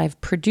something that I've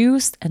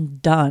produced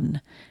and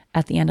done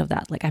at the end of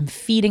that. Like I'm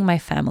feeding my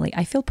family.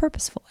 I feel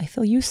purposeful. I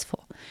feel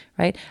useful,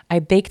 right? I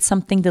baked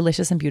something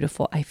delicious and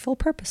beautiful. I feel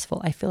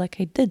purposeful. I feel like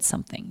I did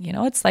something.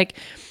 It's like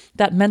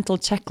that mental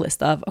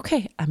checklist of,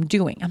 okay,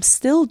 I'm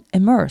still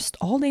immersed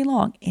all day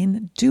long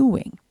in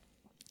doing,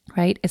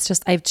 right? It's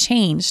just, I've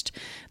changed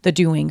the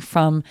doing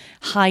from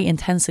high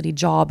intensity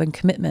job and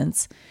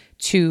commitments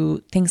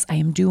to things I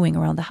am doing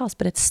around the house,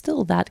 but it's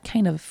still that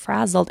kind of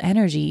frazzled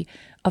energy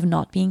of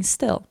not being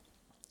still.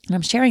 And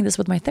I'm sharing this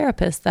with my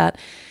therapist that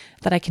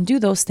I can do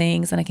those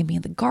things, and I can be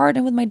in the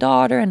garden with my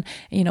daughter, and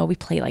we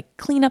play like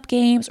cleanup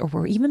games, or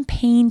we're even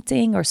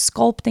painting or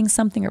sculpting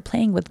something or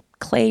playing with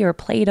clay or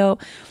Play-Doh,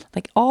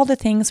 like all the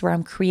things where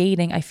I'm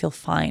creating, I feel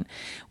fine.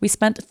 We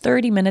spent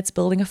 30 minutes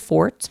building a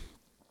fort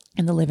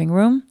in the living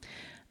room,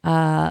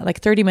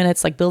 like 30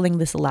 minutes, like building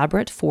this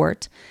elaborate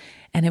fort.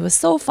 And it was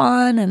so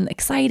fun and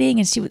exciting,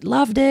 and she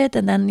loved it.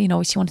 And then,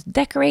 she wanted to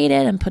decorate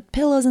it and put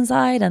pillows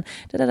inside and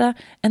da-da-da.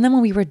 And then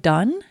when we were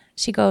done,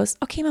 she goes,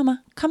 okay,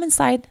 Mama, come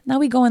inside. Now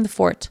we go in the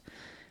fort.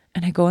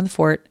 And I go in the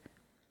fort,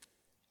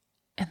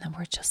 and then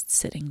we're just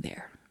sitting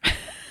there.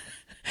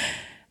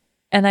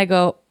 And I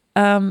go,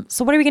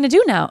 so what are we going to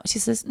do now? She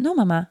says, no,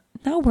 Mama,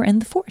 now we're in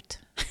the fort.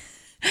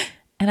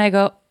 And I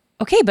go,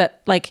 okay,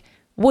 but like,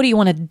 what do you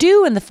want to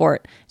do in the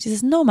fort? She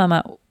says, no,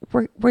 Mama,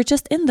 we're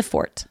just in the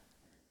fort.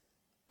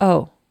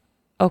 Oh,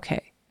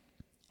 okay.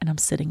 And I'm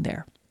sitting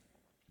there.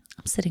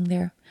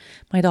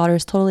 My daughter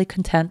is totally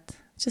content,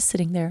 just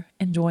sitting there,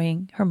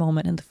 enjoying her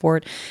moment in the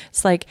fort.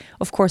 It's like,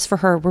 of course, for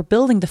her, we're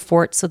building the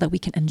fort so that we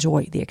can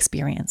enjoy the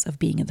experience of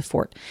being in the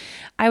fort.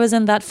 I was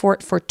in that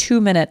fort for 2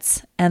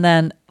 minutes, and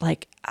then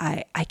like,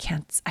 I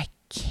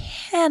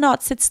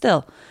cannot sit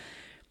still.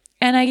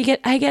 And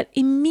I get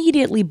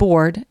immediately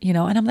bored, and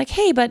I'm like,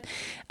 hey, but,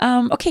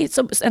 okay.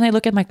 So, and I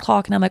look at my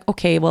clock and I'm like,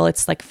 okay, well,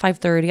 it's like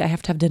 5:30. I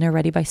have to have dinner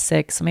ready by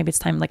 6. So maybe it's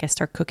time, like I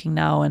start cooking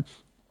now. And,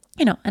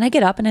 and I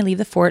get up and I leave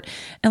the fort,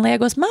 and Leia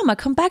goes, Mama,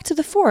 come back to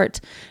the fort.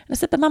 And I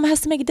said, but Mama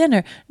has to make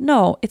dinner.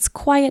 No, it's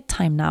quiet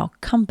time now.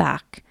 Come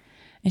back.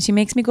 And she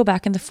makes me go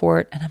back in the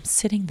fort, and I'm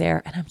sitting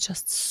there, and I'm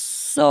just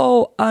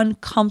so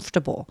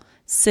uncomfortable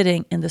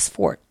sitting in this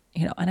fort.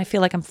 And I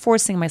feel like I'm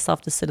forcing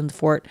myself to sit in the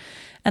fort.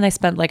 And I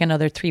spent like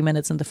another 3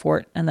 minutes in the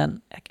fort. And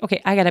then,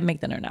 okay, I got to make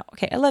dinner now.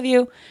 Okay, I love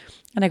you.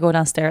 And I go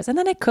downstairs, and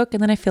then I cook,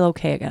 and then I feel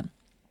okay again.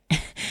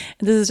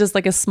 This is just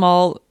like a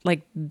small,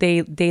 like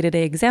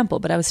day-to-day example.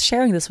 But I was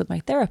sharing this with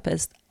my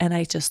therapist, and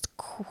I just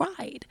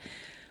cried.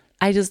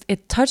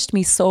 It touched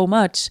me so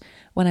much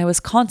when I was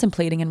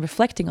contemplating and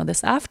reflecting on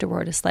this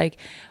afterward. It's like,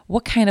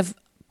 what kind of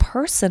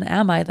person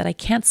am I that I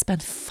can't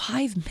spend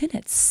 5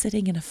 minutes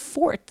sitting in a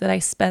fort that I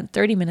spent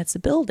 30 minutes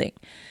building?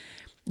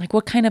 Like,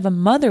 what kind of a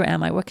mother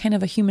am I? What kind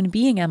of a human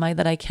being am I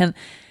that I can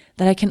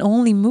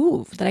only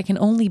move, that I can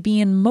only be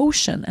in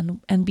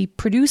motion and be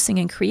producing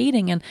and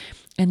creating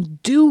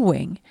and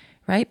doing,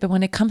 right? But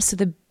when it comes to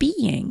the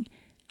being,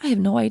 I have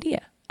no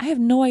idea. I have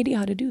no idea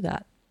how to do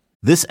that.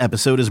 This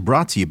episode is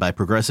brought to you by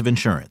Progressive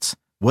Insurance.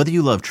 Whether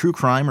you love true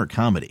crime or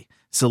comedy,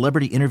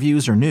 celebrity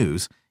interviews or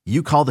news,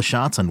 you call the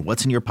shots on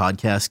what's in your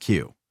podcast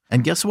queue.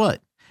 And guess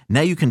what? Now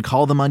you can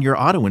call them on your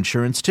auto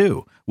insurance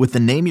too with the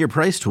Name Your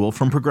Price tool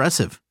from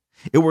Progressive.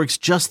 It works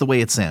just the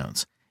way it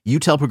sounds. You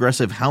tell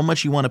Progressive how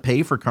much you want to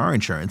pay for car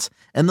insurance,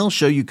 and they'll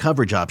show you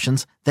coverage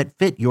options that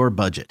fit your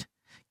budget.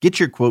 Get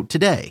your quote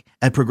today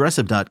at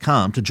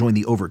Progressive.com to join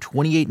the over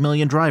 28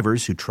 million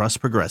drivers who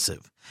trust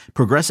Progressive.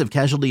 Progressive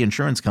Casualty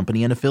Insurance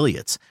Company and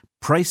Affiliates.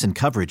 Price and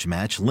coverage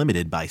match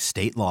limited by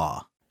state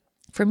law.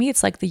 For me,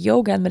 it's like the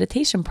yoga and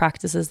meditation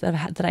practices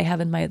that I have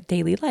in my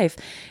daily life.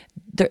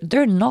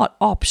 They're not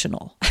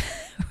optional,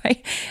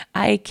 right?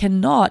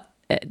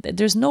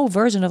 There's no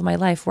version of my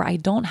life where I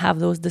don't have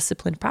those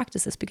disciplined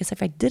practices, because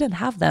if I didn't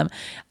have them,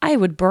 I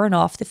would burn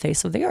off the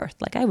face of the earth.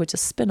 Like I would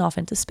just spin off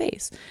into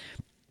space.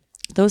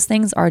 Those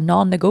things are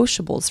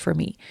non-negotiables for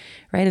me,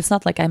 right? It's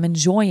not like I'm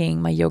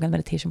enjoying my yoga and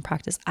meditation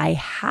practice. I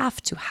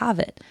have to have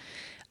it.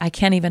 I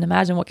can't even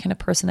imagine what kind of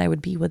person I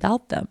would be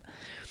without them.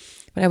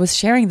 But I was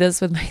sharing this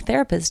with my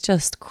therapist,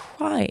 just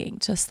crying,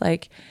 just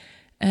like,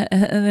 and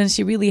then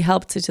she really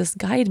helped to just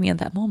guide me in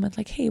that moment.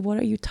 Like, hey, what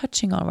are you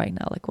touching on right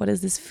now? Like, what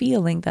is this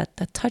feeling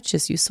that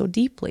touches you so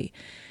deeply?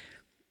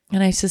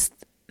 And I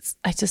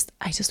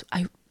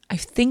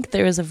think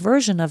there is a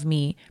version of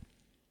me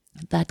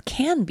that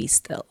can be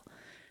still,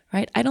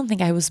 right? I don't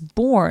think I was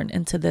born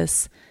into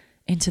this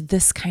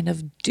kind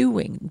of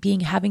doing,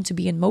 having to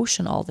be in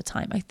motion all the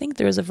time. I think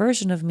there is a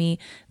version of me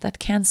that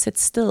can sit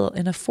still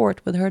in a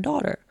fort with her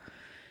daughter.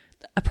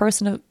 A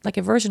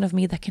version of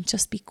me that can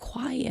just be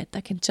quiet,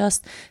 that can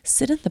just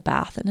sit in the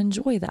bath and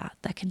enjoy that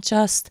can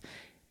just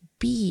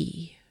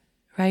be,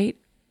 right?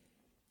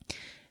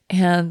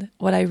 And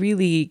what I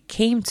really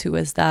came to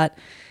is that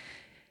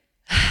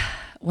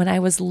when I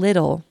was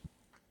little,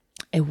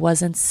 it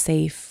wasn't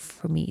safe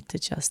for me to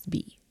just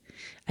be.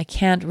 I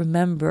can't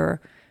remember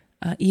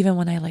Even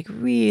when I like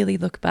really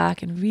look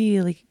back and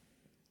really,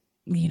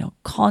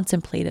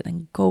 contemplate it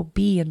and go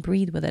be and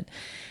breathe with it,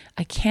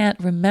 I can't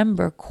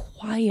remember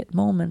quiet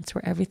moments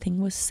where everything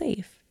was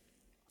safe.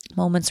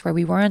 Moments where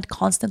we weren't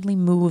constantly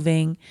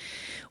moving,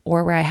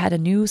 or where I had a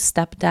new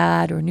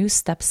stepdad or new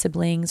step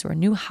siblings or a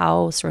new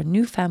house or a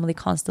new family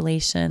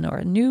constellation or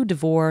a new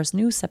divorce,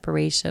 new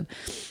separation.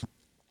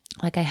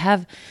 Like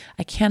I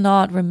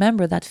cannot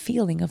remember that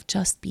feeling of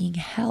just being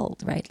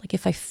held, right? Like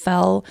if I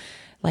fell,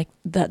 like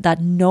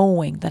that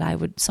knowing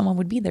that someone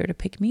would be there to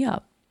pick me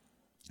up.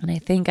 And I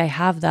think I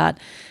have that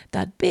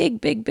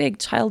big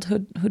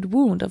childhood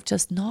wound of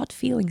just not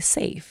feeling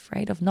safe,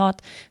 right? Of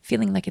not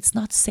feeling like it's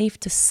not safe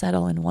to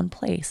settle in one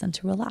place and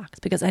to relax,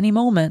 because any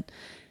moment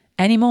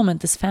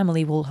this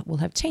family will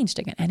have changed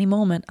again. Any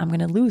moment I'm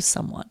going to lose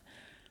someone,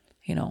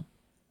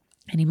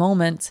 any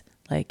moment,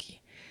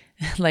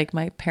 like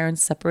my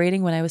parents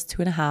separating when I was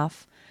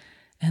 2.5,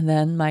 and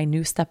then my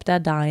new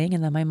stepdad dying,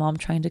 and then my mom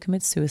trying to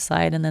commit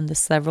suicide, and then the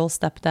several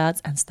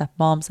stepdads and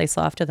stepmoms I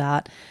saw after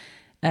that.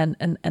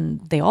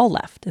 And they all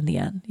left in the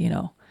end,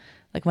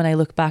 like when I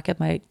look back at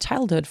my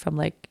childhood from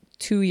like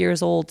 2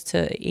 years old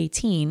to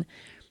 18,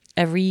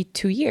 every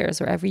 2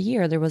 years or every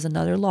year, there was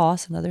another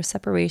loss, another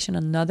separation,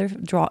 another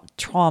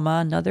trauma,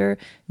 another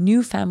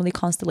new family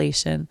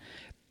constellation.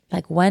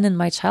 Like when in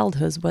my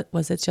childhood,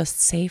 was it just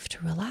safe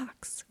to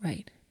relax,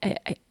 right?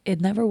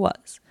 It never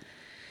was.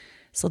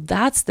 So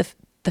that's the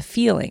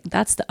feeling,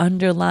 that's the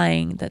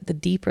underlying, the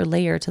deeper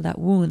layer to that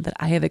wound that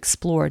I have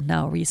explored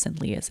now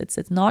recently.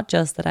 It's not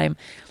just that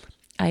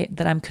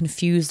I'm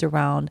confused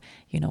around,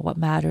 what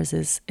matters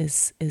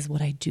is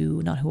what I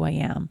do, not who I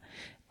am.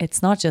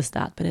 It's not just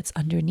that, but it's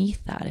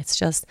underneath that. It's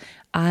just,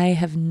 I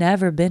have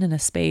never been in a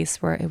space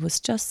where it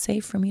was just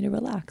safe for me to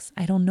relax.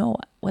 I don't know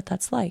what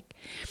that's like.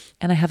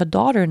 And I have a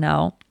daughter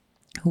now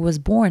who was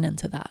born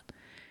into that,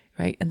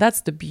 right? And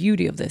that's the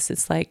beauty of this.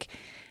 It's like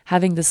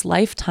having this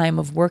lifetime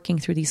of working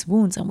through these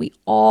wounds, and we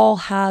all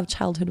have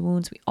childhood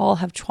wounds. We all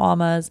have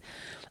traumas.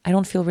 I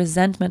don't feel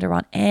resentment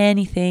around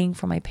anything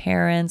from my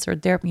parents or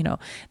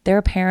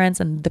their parents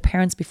and the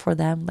parents before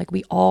them. Like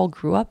we all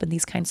grew up in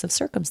these kinds of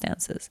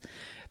circumstances.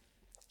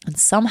 And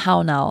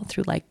somehow now,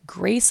 through like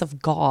grace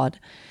of God,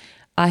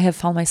 I have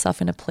found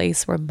myself in a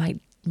place where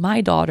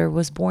my daughter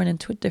was born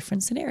into a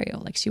different scenario.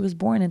 Like she was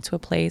born into a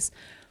place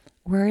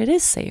where it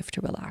is safe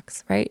to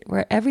relax, right?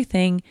 Where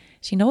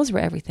she knows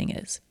where everything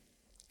is.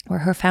 Where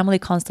her family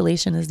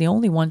constellation is the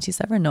only one she's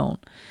ever known,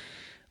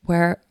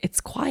 where it's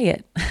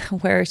quiet,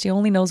 where she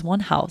only knows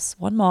one house,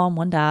 one mom,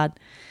 one dad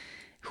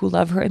who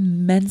love her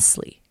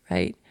immensely,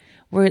 right?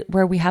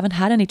 Where we haven't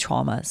had any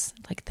traumas,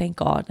 like thank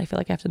God. I feel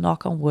like I have to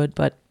knock on wood,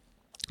 but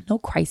no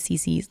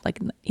crises. Like,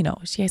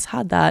 she has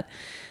had that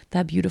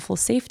beautiful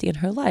safety in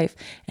her life,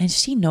 and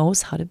she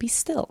knows how to be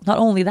still. Not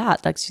only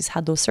that, like she's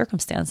had those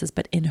circumstances,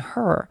 but in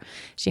her,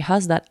 she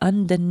has that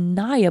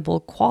undeniable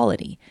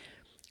quality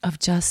of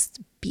just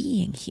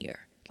being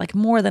here, like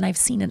more than I've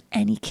seen in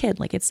any kid.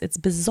 Like it's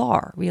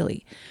bizarre,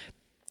 really.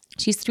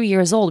 She's 3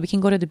 years old. We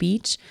can go to the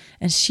beach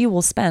and she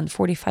will spend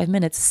 45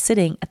 minutes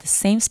sitting at the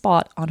same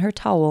spot on her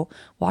towel,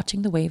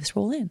 watching the waves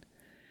roll in.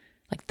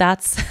 Like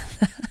that's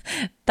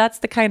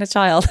the kind of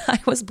child I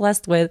was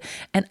blessed with.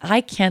 And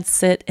I can't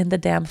sit in the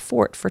damn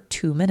fort for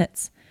 2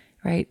 minutes,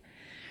 right?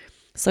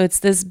 So it's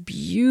this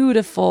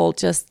beautiful,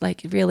 just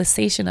like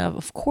realization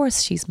of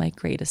course, she's my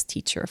greatest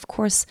teacher. Of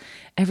course,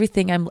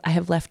 everything I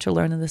have left to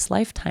learn in this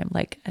lifetime,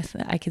 like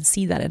I can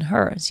see that in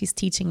her. And she's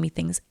teaching me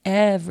things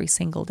every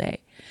single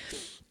day.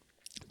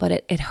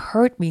 But it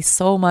hurt me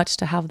so much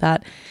to have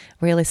that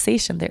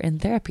realization there in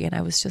therapy. And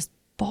I was just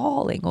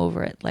bawling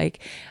over it. Like,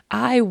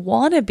 I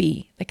want to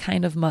be the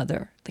kind of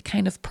mother, the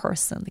kind of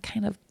person, the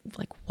kind of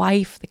like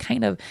wife, the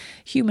kind of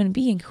human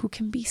being who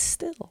can be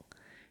still,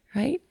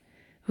 right?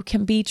 Who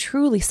can be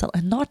truly still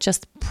and not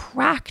just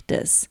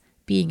practice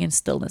being in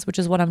stillness, which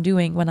is what I'm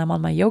doing when I'm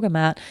on my yoga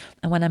mat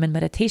and when I'm in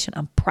meditation.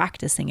 I'm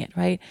practicing it,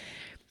 right?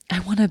 I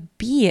want to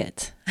be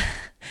it.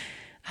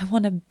 I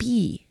want to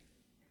be.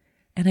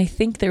 And I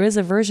think there is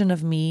a version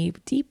of me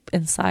deep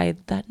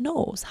inside that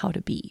knows how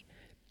to be.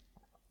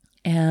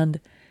 And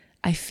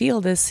I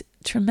feel this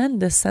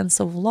tremendous sense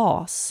of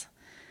loss.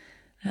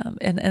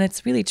 And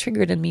it's really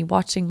triggered in me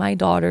watching my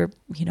daughter,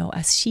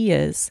 as she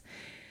is,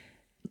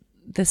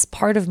 this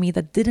part of me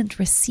that didn't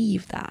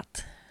receive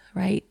that,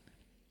 right?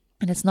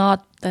 And it's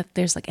not that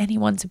there's like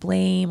anyone to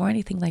blame or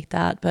anything like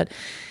that, but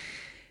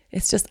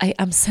it's just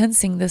I'm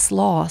sensing this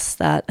loss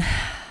that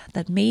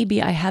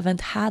maybe I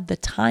haven't had the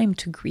time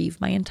to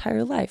grieve my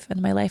entire life.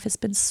 And my life has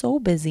been so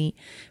busy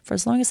for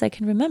as long as I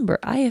can remember.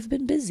 I have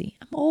been busy.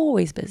 I'm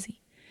always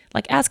busy.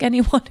 Like ask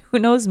anyone who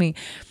knows me.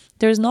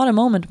 There's not a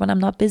moment when I'm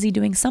not busy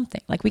doing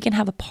something. Like we can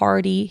have a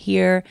party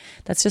here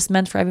that's just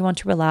meant for everyone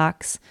to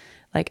relax.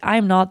 Like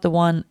I'm not the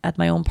one at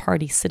my own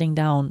party sitting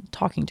down,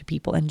 talking to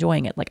people,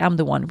 enjoying it. Like I'm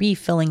the one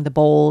refilling the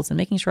bowls and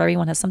making sure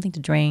everyone has something to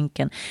drink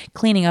and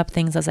cleaning up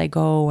things as I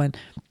go. And,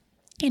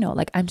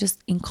 like I'm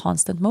just in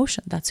constant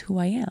motion. That's who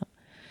I am.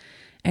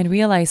 And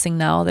realizing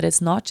now that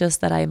it's not just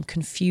that I am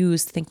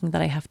confused thinking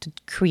that I have to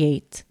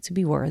create to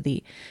be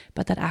worthy,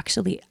 but that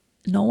actually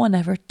no one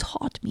ever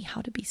taught me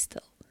how to be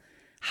still.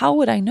 How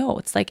would I know?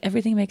 It's like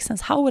everything makes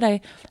sense. How would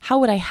I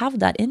have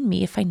that in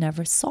me if I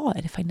never saw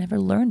it, if I never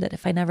learned it,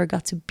 if I never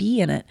got to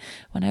be in it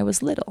when I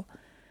was little?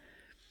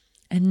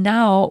 And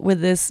now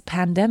with this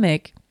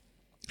pandemic,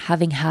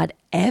 having had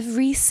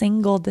every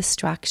single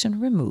distraction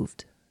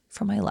removed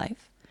from my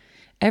life,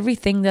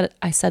 everything that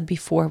I said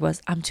before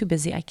was, I'm too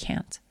busy, I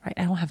can't, right?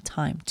 I don't have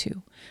time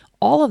to.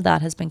 All of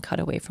that has been cut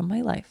away from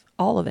my life,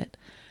 all of it.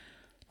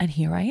 And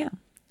here I am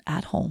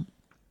at home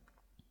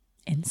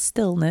in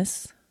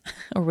stillness,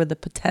 or with the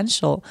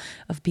potential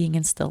of being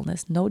in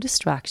stillness, no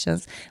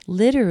distractions,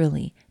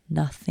 literally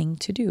nothing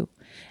to do.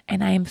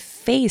 And I am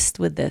faced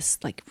with this,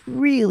 like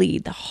really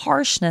the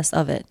harshness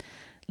of it.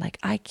 Like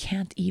I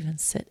can't even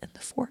sit in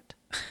the fort.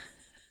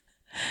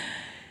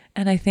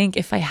 And I think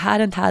if I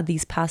hadn't had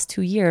these past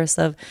 2 years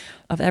of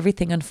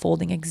everything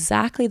unfolding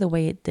exactly the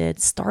way it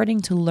did, starting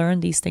to learn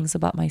these things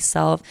about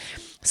myself,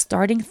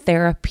 starting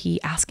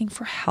therapy, asking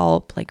for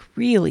help, like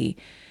really,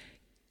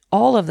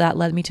 all of that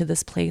led me to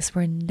this place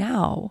where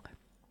now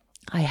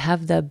I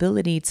have the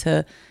ability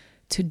to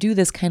do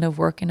this kind of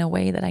work in a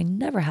way that I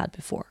never had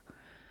before.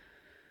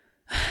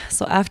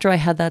 So after I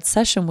had that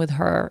session with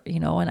her,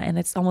 and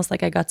it's almost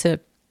like I got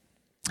to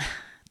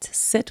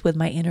sit with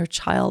my inner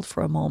child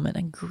for a moment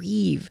and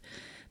grieve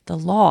the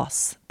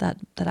loss that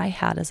I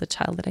had as a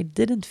child, that I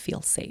didn't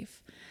feel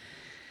safe.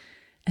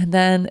 And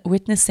then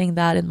witnessing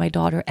that in my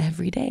daughter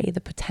every day,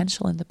 the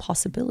potential and the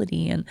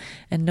possibility, and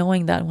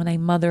knowing that when I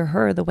mother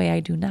her the way I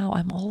do now,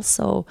 I'm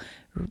also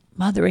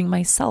mothering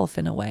myself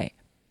in a way.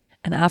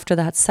 And after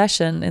that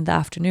session in the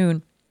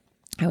afternoon,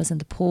 I was in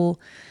the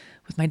pool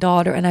with my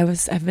daughter,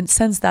 and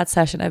since that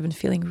session, I've been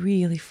feeling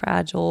really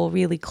fragile,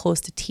 really close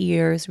to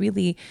tears,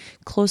 really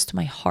close to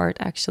my heart,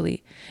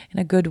 actually, in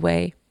a good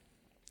way.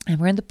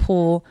 And we're in the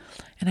pool,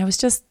 and I was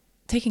just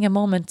taking a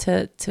moment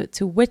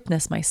to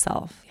witness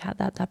myself. Yeah,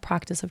 that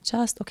practice of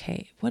just,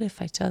 okay, what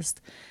if I just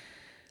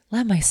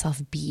let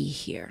myself be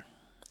here?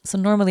 So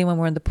normally when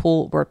we're in the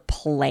pool, we're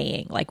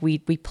playing, like we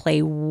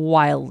play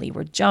wildly.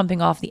 We're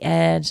jumping off the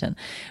edge, and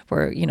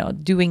we're,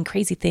 doing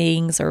crazy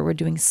things, or we're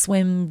doing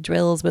swim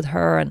drills with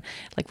her, and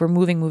like we're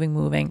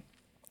moving.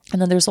 And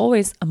then there's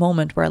always a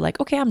moment where like,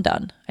 okay, I'm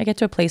done. I get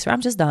to a place where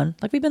I'm just done.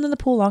 Like we've been in the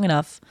pool long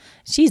enough.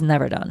 She's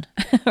never done,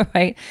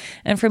 right?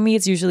 And for me,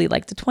 it's usually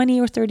like the 20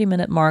 or 30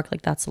 minute mark.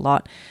 Like that's a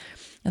lot.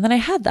 And then I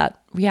had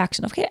that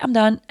reaction. Okay, I'm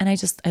done. And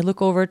I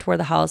look over toward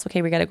the house.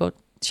 Okay, we got to go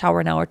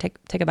shower now, or take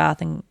a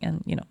bath and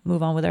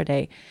move on with our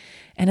day.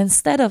 And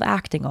instead of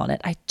acting on it,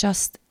 I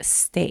just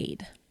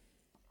stayed.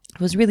 It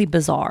was really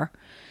bizarre.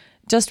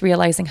 Just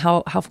realizing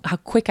how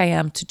quick I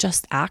am to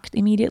just act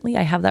immediately.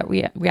 I have that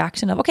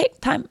reaction of, okay,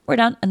 time, we're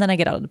done. And then I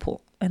get out of the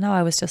pool. And now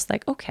I was just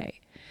like,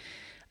 okay,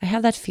 I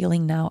have that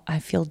feeling now. I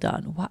feel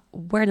done.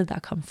 Where did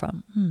that come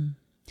from?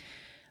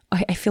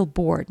 I feel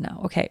bored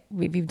now. Okay,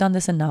 we've done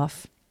this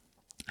enough.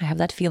 I have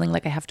that feeling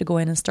like I have to go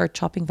in and start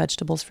chopping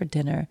vegetables for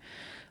dinner.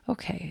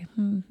 Okay,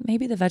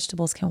 maybe the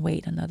vegetables can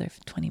wait another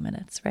 20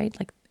 minutes, right?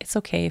 Like it's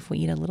okay if we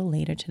eat a little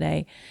later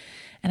today.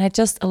 And I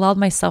just allowed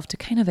myself to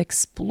kind of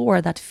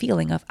explore that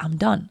feeling of I'm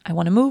done. I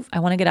want to move.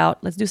 I want to get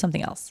out. Let's do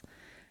something else,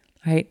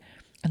 right?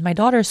 And my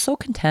daughter is so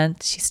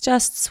content. She's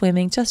just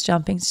swimming, just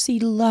jumping. She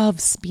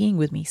loves being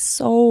with me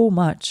so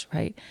much,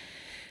 right?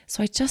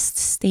 So I just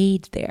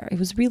stayed there. It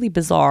was really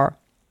bizarre.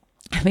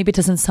 Maybe it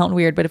doesn't sound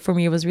weird, but for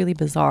me, it was really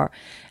bizarre.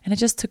 And I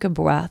just took a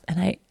breath,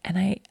 and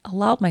I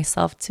allowed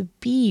myself to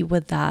be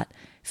with that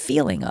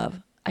feeling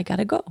of, I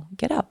gotta go,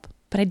 get up.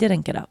 But I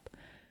didn't get up.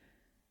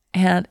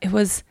 And it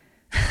was,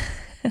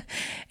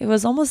 it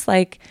was almost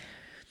like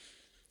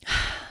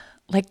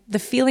the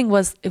feeling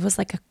was, it was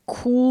like a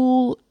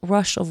cool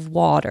rush of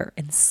water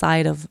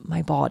inside of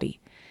my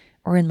body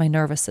or in my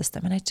nervous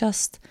system. And I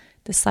just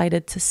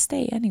decided to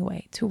stay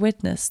anyway, to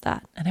witness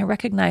that. And I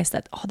recognized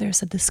that,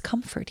 there's a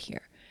discomfort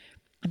here.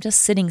 I'm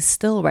just sitting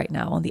still right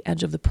now on the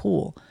edge of the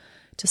pool,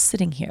 just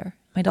sitting here.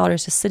 My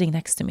daughter's just sitting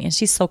next to me, and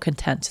she's so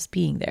content just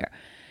being there.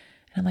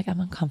 And I'm like, I'm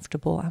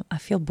uncomfortable. I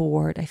feel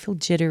bored. I feel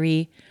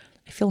jittery.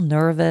 I feel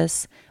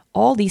nervous.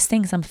 All these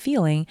things I'm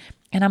feeling,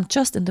 and I'm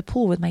just in the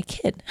pool with my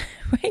kid,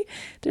 right?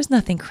 There's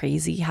nothing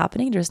crazy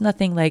happening. There's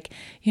nothing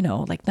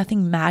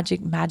nothing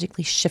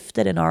magically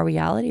shifted in our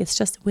reality. It's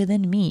just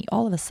within me.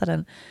 All of a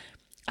sudden,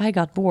 I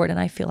got bored, and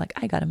I feel like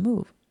I got to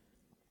move.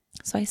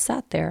 So I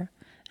sat there.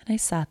 And I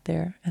sat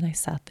there, and I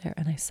sat there,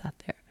 and I sat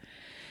there.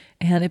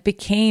 And it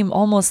became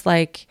almost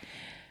like,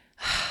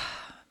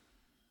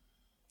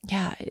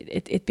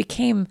 it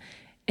became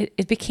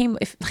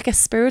like a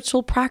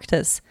spiritual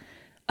practice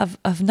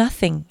of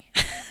nothing.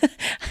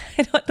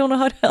 I don't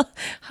know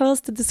how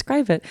else to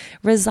describe it.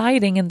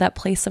 Residing in that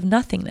place of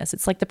nothingness.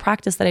 It's like the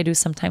practice that I do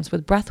sometimes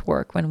with breath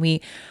work, when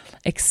we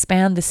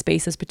expand the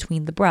spaces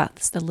between the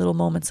breaths, the little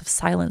moments of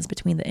silence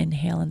between the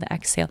inhale and the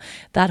exhale,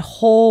 that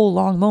whole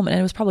long moment. And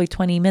it was probably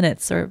 20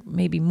 minutes or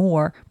maybe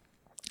more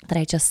that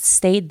I just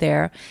stayed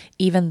there,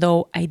 even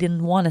though I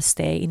didn't want to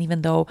stay. And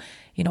even though,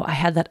 I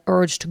had that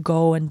urge to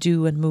go and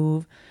do and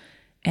move,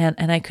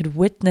 and I could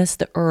witness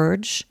the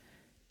urge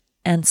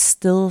and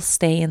still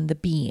stay in the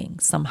being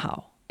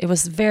somehow. It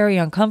was very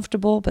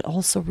uncomfortable, but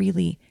also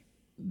really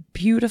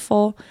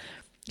beautiful,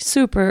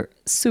 super,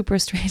 super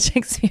strange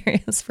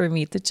experience for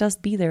me to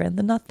just be there in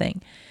the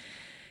nothing,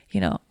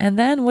 And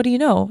then what do you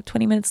know?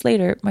 20 minutes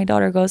later, my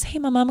daughter goes, "Hey,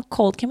 Mom, I'm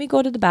cold. Can we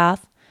go to the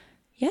bath?"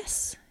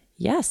 Yes,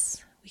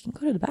 we can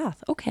go to the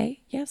bath.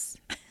 Okay, yes.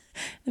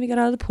 Then we got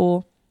out of the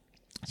pool.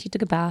 She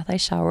took a bath. I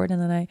showered,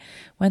 and then I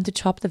went to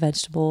chop the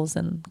vegetables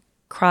and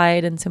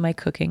cried into my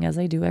cooking as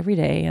I do every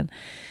day. And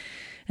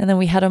then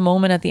we had a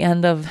moment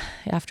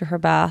after her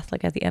bath,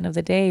 like at the end of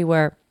the day,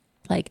 where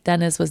like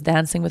Dennis was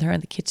dancing with her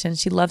in the kitchen.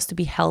 She loves to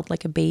be held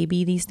like a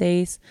baby these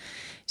days.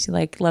 She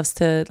loves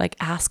to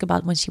ask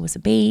about when she was a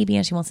baby,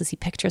 and she wants to see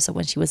pictures of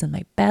when she was in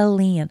my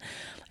belly, and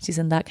she's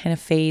in that kind of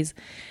phase.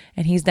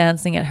 And he's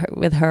dancing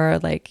with her.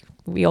 Like,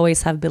 we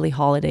always have Billie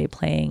Holiday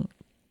playing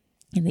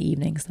in the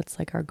evenings. That's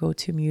like our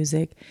go-to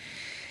music.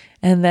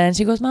 And then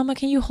she goes, "Mama,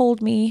 can you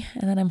hold me?"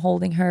 And then I'm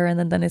holding her. And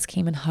then Dennis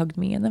came and hugged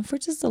me. And then for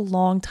just a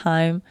long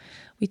time,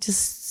 we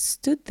just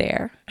stood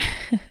there.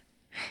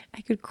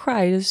 I could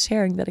cry just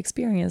sharing that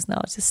experience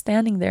now. Just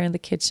standing there in the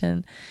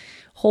kitchen,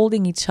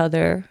 holding each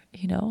other,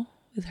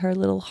 with her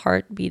little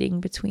heart beating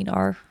between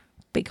our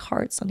big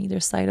hearts on either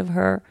side of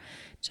her,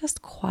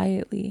 just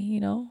quietly,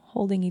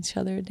 holding each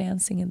other,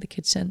 dancing in the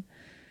kitchen.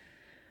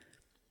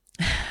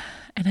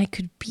 And I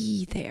could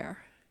be there.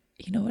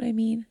 You know what I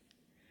mean?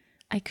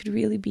 I could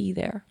really be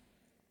there.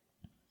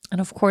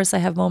 And of course, I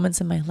have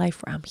moments in my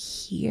life where I'm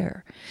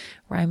here,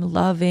 where I'm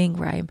loving,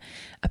 where I'm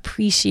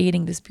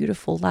appreciating this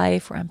beautiful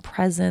life, where I'm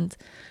present.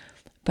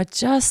 But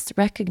just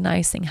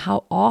recognizing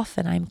how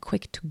often I'm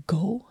quick to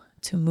go,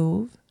 to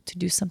move, to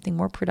do something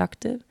more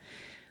productive,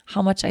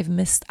 how much I've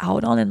missed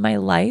out on in my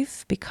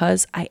life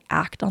because I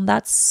act on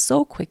that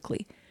so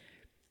quickly.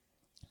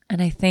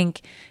 And I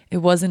think it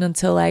wasn't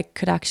until I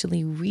could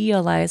actually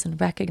realize and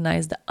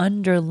recognize the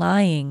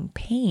underlying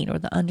pain or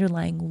the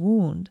underlying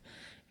wound,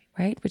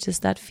 right? Which is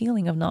that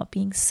feeling of not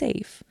being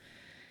safe.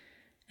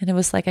 And it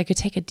was like I could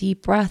take a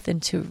deep breath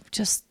into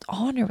just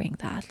honoring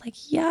that.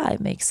 Like, yeah, it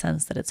makes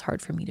sense that it's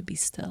hard for me to be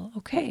still.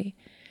 Okay.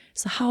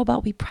 So how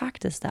about we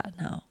practice that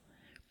now?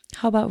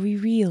 How about we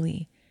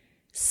really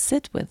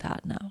sit with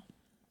that now?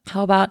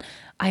 How about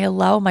I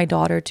allow my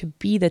daughter to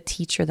be the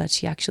teacher that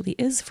she actually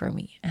is for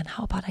me? And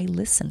how about I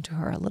listen to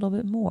her a little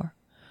bit more?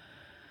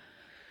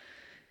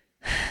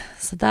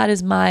 So that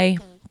is my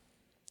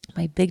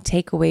big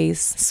takeaways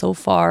so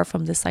far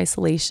from this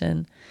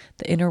isolation,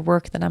 the inner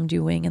work that I'm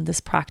doing, and this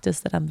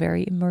practice that I'm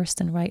very immersed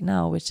in right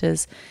now, which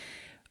is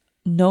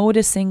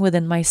noticing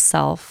within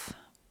myself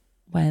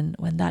when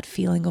that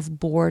feeling of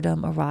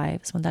boredom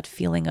arrives, when that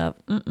feeling of,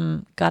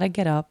 gotta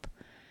get up.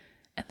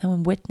 And then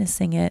when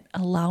witnessing it,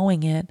 and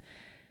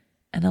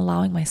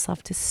allowing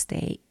myself to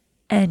stay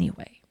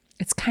anyway.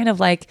 It's kind of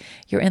like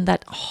you're in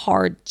that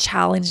hard,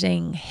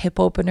 challenging hip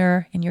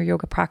opener in your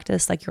yoga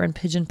practice, like you're in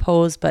pigeon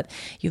pose, but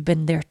you've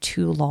been there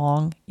too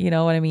long. You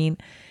know what I mean?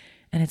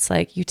 And it's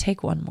like you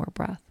take one more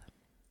breath.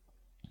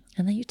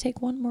 And then you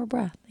take one more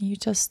breath. And you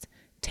just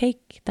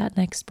take that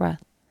next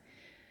breath.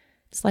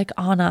 It's like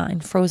Anna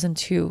in Frozen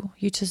 2.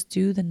 You just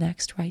do the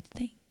next right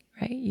thing,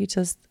 right? You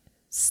just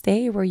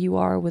stay where you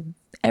are with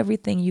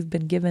everything you've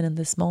been given in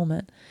this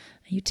moment.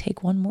 And you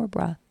take one more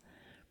breath.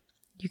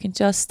 You can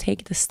just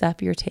take the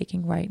step you're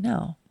taking right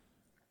now.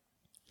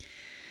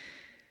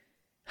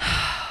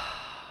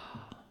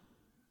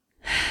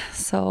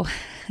 So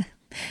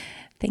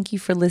thank you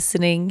for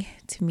listening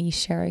to me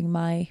sharing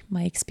my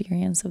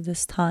experience of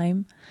this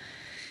time.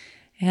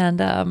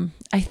 And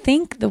I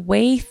think the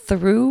way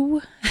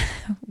through,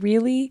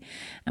 really,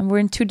 and we're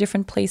in two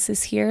different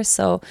places here.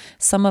 So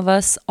some of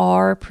us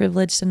are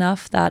privileged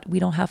enough that we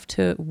don't have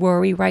to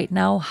worry right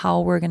now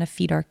how we're going to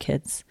feed our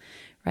kids,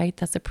 right?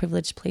 That's a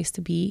privileged place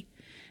to be,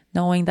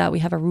 knowing that we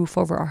have a roof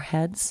over our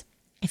heads.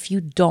 If you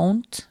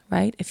don't,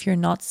 right, if you're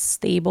not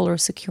stable or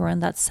secure in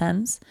that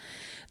sense,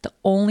 the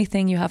only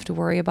thing you have to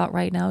worry about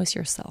right now is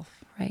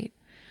yourself, right?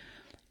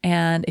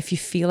 And if you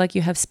feel like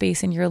you have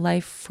space in your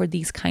life for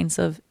these kinds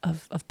of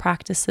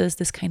practices,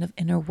 this kind of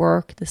inner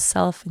work, the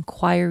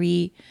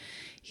self-inquiry,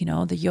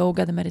 the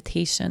yoga, the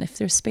meditation, if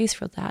there's space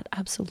for that,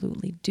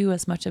 absolutely do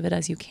as much of it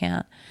as you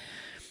can.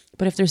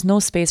 But if there's no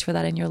space for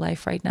that in your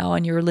life right now,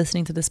 and you're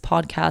listening to this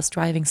podcast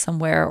driving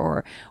somewhere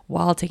or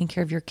while taking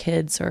care of your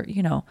kids, or,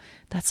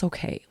 that's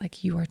okay.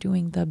 Like, you are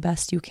doing the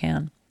best you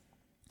can.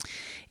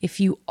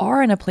 If you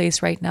are in a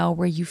place right now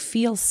where you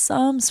feel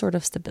some sort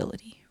of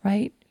stability,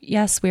 right?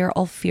 Yes, we are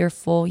all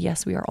fearful.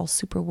 Yes, we are all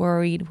super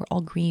worried. We're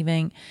all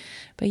grieving.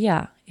 But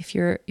yeah, if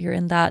you're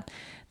in that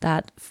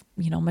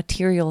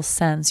material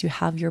sense, you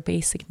have your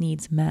basic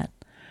needs met,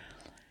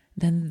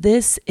 then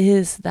this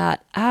is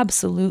that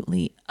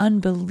absolutely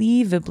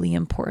unbelievably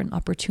important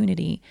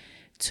opportunity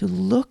to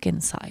look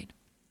inside,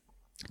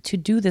 to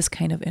do this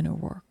kind of inner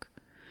work.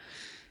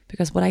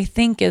 Because what I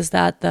think is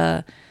that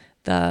the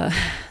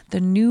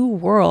new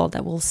world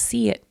that will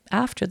see it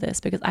after this,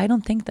 because I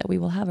don't think that we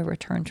will have a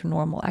return to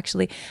normal.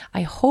 Actually,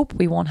 I hope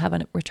we won't have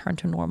a return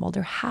to normal.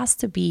 There has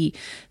to be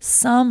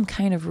some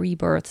kind of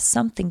rebirth,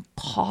 something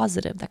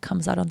positive that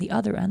comes out on the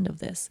other end of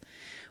this,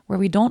 where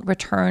we don't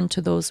return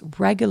to those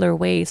regular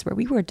ways where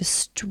we were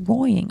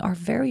destroying our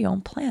very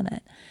own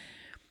planet.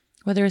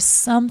 Where there's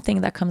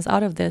something that comes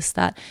out of this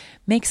that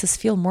makes us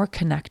feel more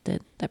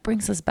connected, that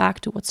brings us back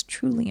to what's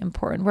truly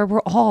important, where we're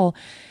all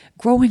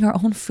growing our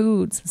own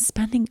foods and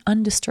spending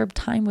undisturbed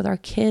time with our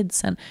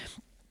kids and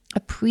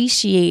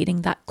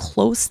appreciating that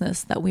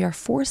closeness that we are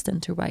forced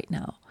into right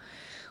now,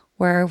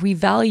 where we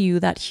value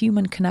that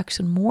human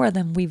connection more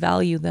than we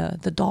value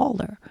the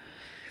dollar.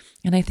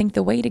 And I think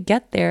the way to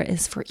get there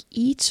is for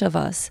each of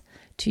us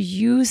to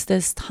use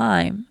this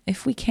time,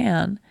 if we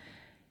can,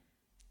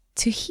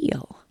 to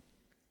heal.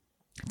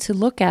 To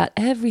look at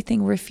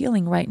everything we're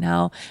feeling right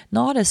now,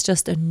 not as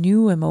just a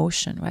new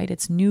emotion, right?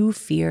 It's new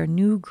fear,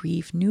 new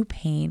grief, new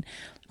pain,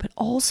 but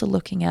also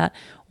looking at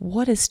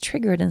what is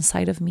triggered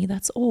inside of me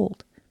that's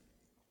old.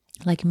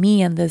 Like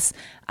me and this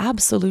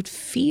absolute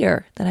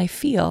fear that I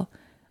feel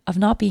of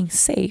not being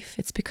safe.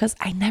 It's because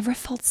I never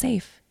felt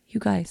safe, you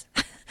guys.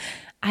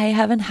 I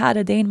haven't had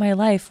a day in my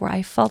life where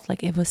I felt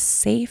like it was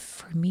safe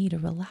for me to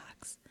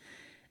relax.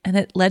 And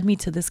it led me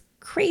to this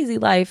crazy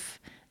life,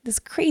 this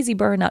crazy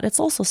burnout. It's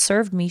also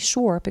served me,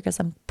 sure,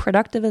 because I'm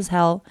productive as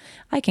hell.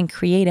 I can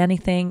create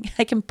anything.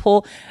 I can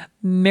pull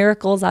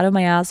miracles out of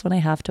my ass when I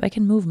have to. I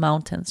can move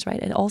mountains, right?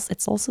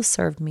 It's also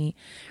served me,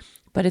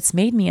 but it's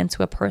made me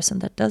into a person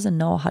that doesn't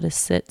know how to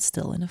sit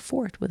still in a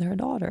fort with her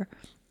daughter.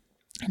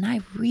 And I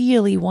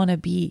really want to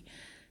be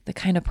the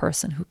kind of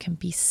person who can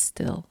be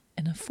still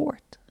in a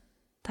fort.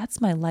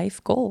 That's my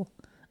life goal.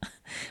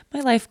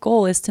 My life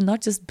goal is to not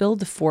just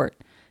build the fort,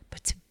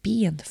 but to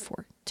be in the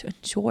fort, to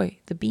enjoy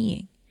the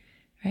being.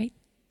 Right?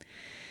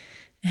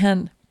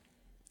 And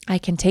I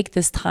can take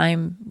this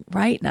time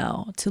right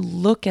now to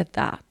look at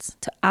that,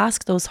 to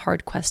ask those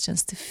hard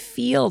questions, to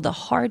feel the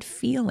hard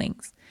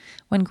feelings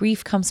when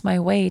grief comes my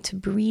way, to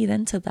breathe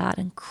into that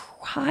and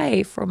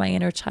cry for my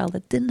inner child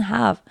that didn't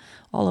have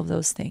all of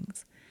those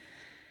things.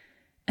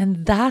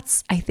 And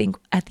that's, I think,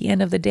 at the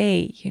end of the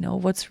day,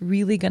 what's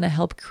really going to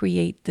help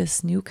create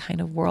this new kind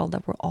of world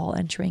that we're all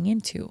entering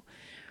into.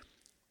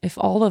 If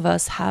all of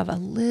us have a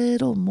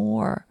little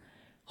more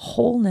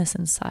wholeness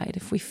inside,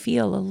 if we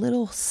feel a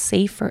little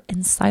safer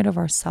inside of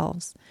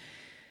ourselves,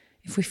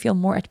 if we feel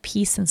more at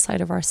peace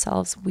inside of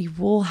ourselves, we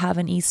will have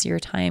an easier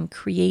time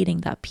creating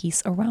that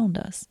peace around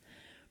us.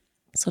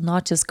 So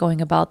not just going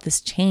about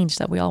this change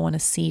that we all want to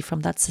see from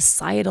that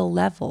societal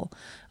level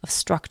of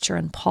structure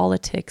and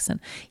politics. And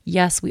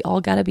yes, we all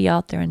got to be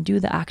out there and do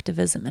the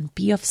activism and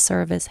be of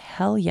service.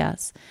 Hell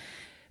yes.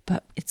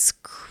 But it's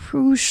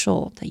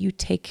crucial that you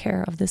take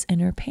care of this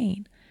inner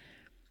pain,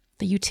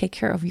 that you take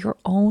care of your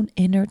own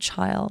inner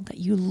child, that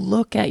you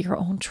look at your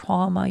own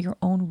trauma, your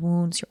own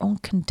wounds, your own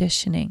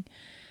conditioning.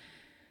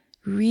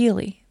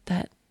 Really,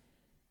 that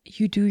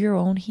you do your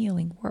own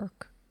healing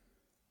work.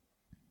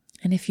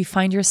 And if you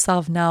find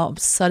yourself now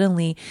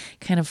suddenly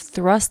kind of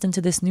thrust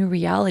into this new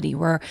reality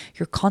where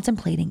you're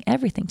contemplating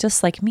everything,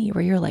 just like me,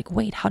 where you're like,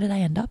 wait, how did I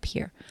end up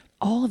here?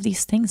 All of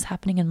these things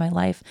happening in my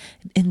life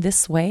in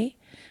this way,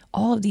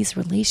 all of these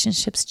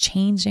relationships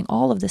changing,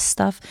 all of this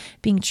stuff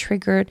being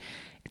triggered.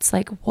 It's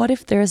like, what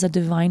if there's a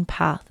divine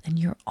path and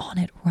you're on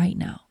it right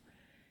now?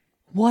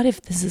 What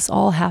if this is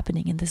all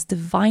happening in this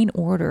divine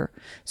order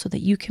so that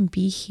you can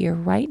be here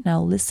right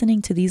now,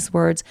 listening to these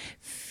words,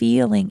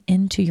 feeling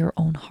into your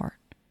own heart?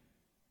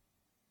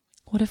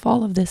 What if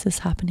all of this is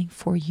happening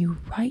for you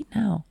right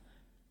now?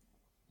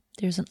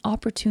 There's an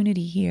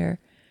opportunity here.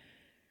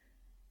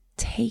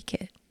 Take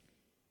it.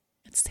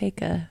 Let's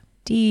take a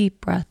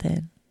deep breath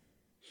in.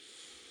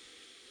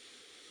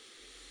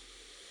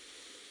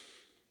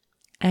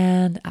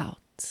 And out.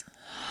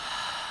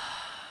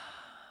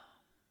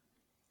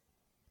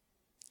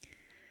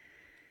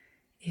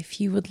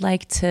 If you would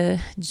like to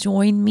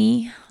join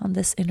me on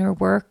this inner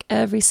work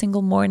every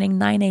single morning,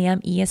 9 a.m.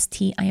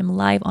 EST, I am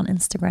live on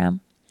Instagram.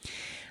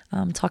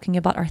 Talking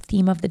about our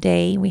theme of the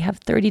day. We have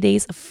 30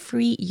 days of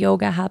free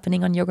yoga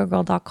happening on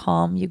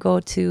yogagirl.com. You go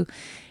to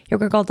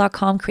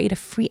yogagirl.com, create a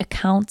free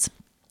account.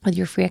 With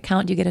your free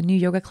account, you get a new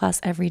yoga class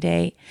every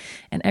day.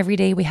 And every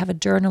day we have a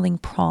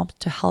journaling prompt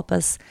to help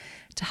us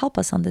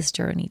on this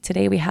journey.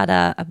 Today we had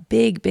a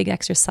big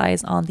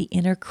exercise on the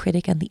inner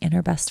critic and the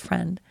inner best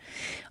friend.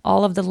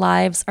 All of the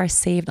lives are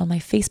saved on my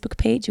Facebook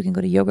page. You can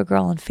go to Yoga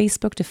Girl on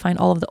Facebook to find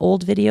all of the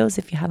old videos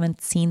if you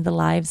haven't seen the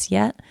lives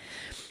yet.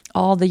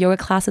 All the yoga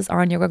classes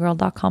are on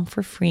yogagirl.com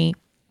for free.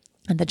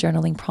 And the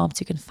journaling prompts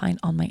you can find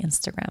on my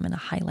Instagram in a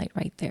highlight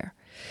right there.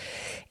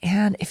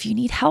 And if you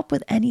need help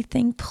with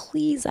anything,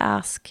 please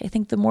ask. I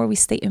think the more we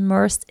stay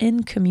immersed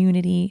in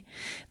community,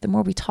 the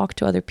more we talk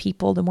to other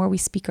people, the more we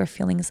speak our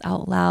feelings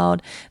out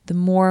loud, the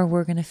more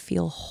we're going to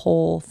feel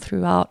whole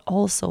throughout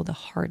also the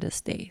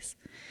hardest days.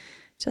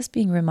 Just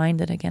being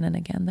reminded again and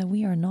again that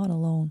we are not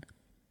alone.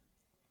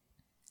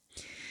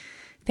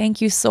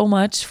 Thank you so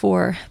much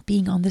for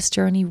being on this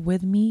journey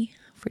with me,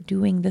 for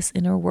doing this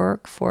inner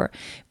work, for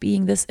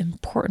being this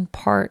important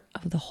part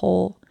of the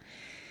whole.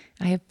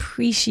 I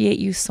appreciate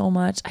you so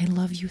much. I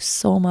love you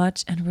so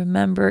much. And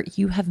remember,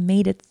 you have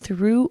made it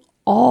through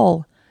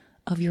all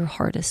of your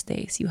hardest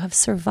days. You have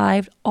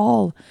survived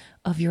all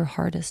of your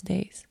hardest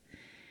days.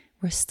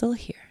 We're still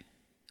here.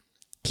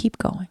 Keep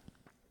going.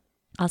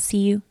 I'll see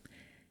you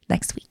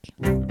next week.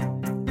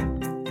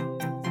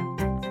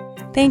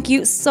 Thank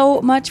you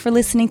so much for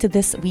listening to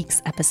this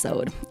week's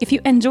episode. If you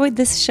enjoyed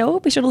this show,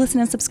 be sure to listen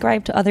and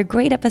subscribe to other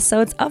great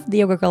episodes of the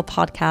Yoga Girl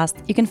podcast.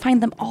 You can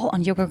find them all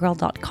on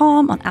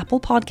yogagirl.com, on Apple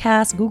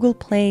Podcasts, Google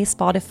Play,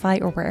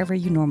 Spotify, or wherever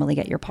you normally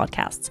get your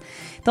podcasts.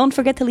 Don't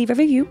forget to leave a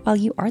review while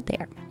you are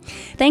there.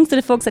 Thanks to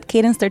the folks at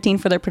Cadence 13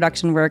 for their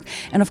production work.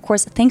 And of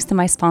course, thanks to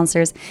my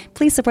sponsors.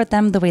 Please support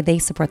them the way they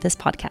support this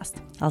podcast.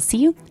 I'll see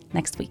you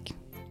next week.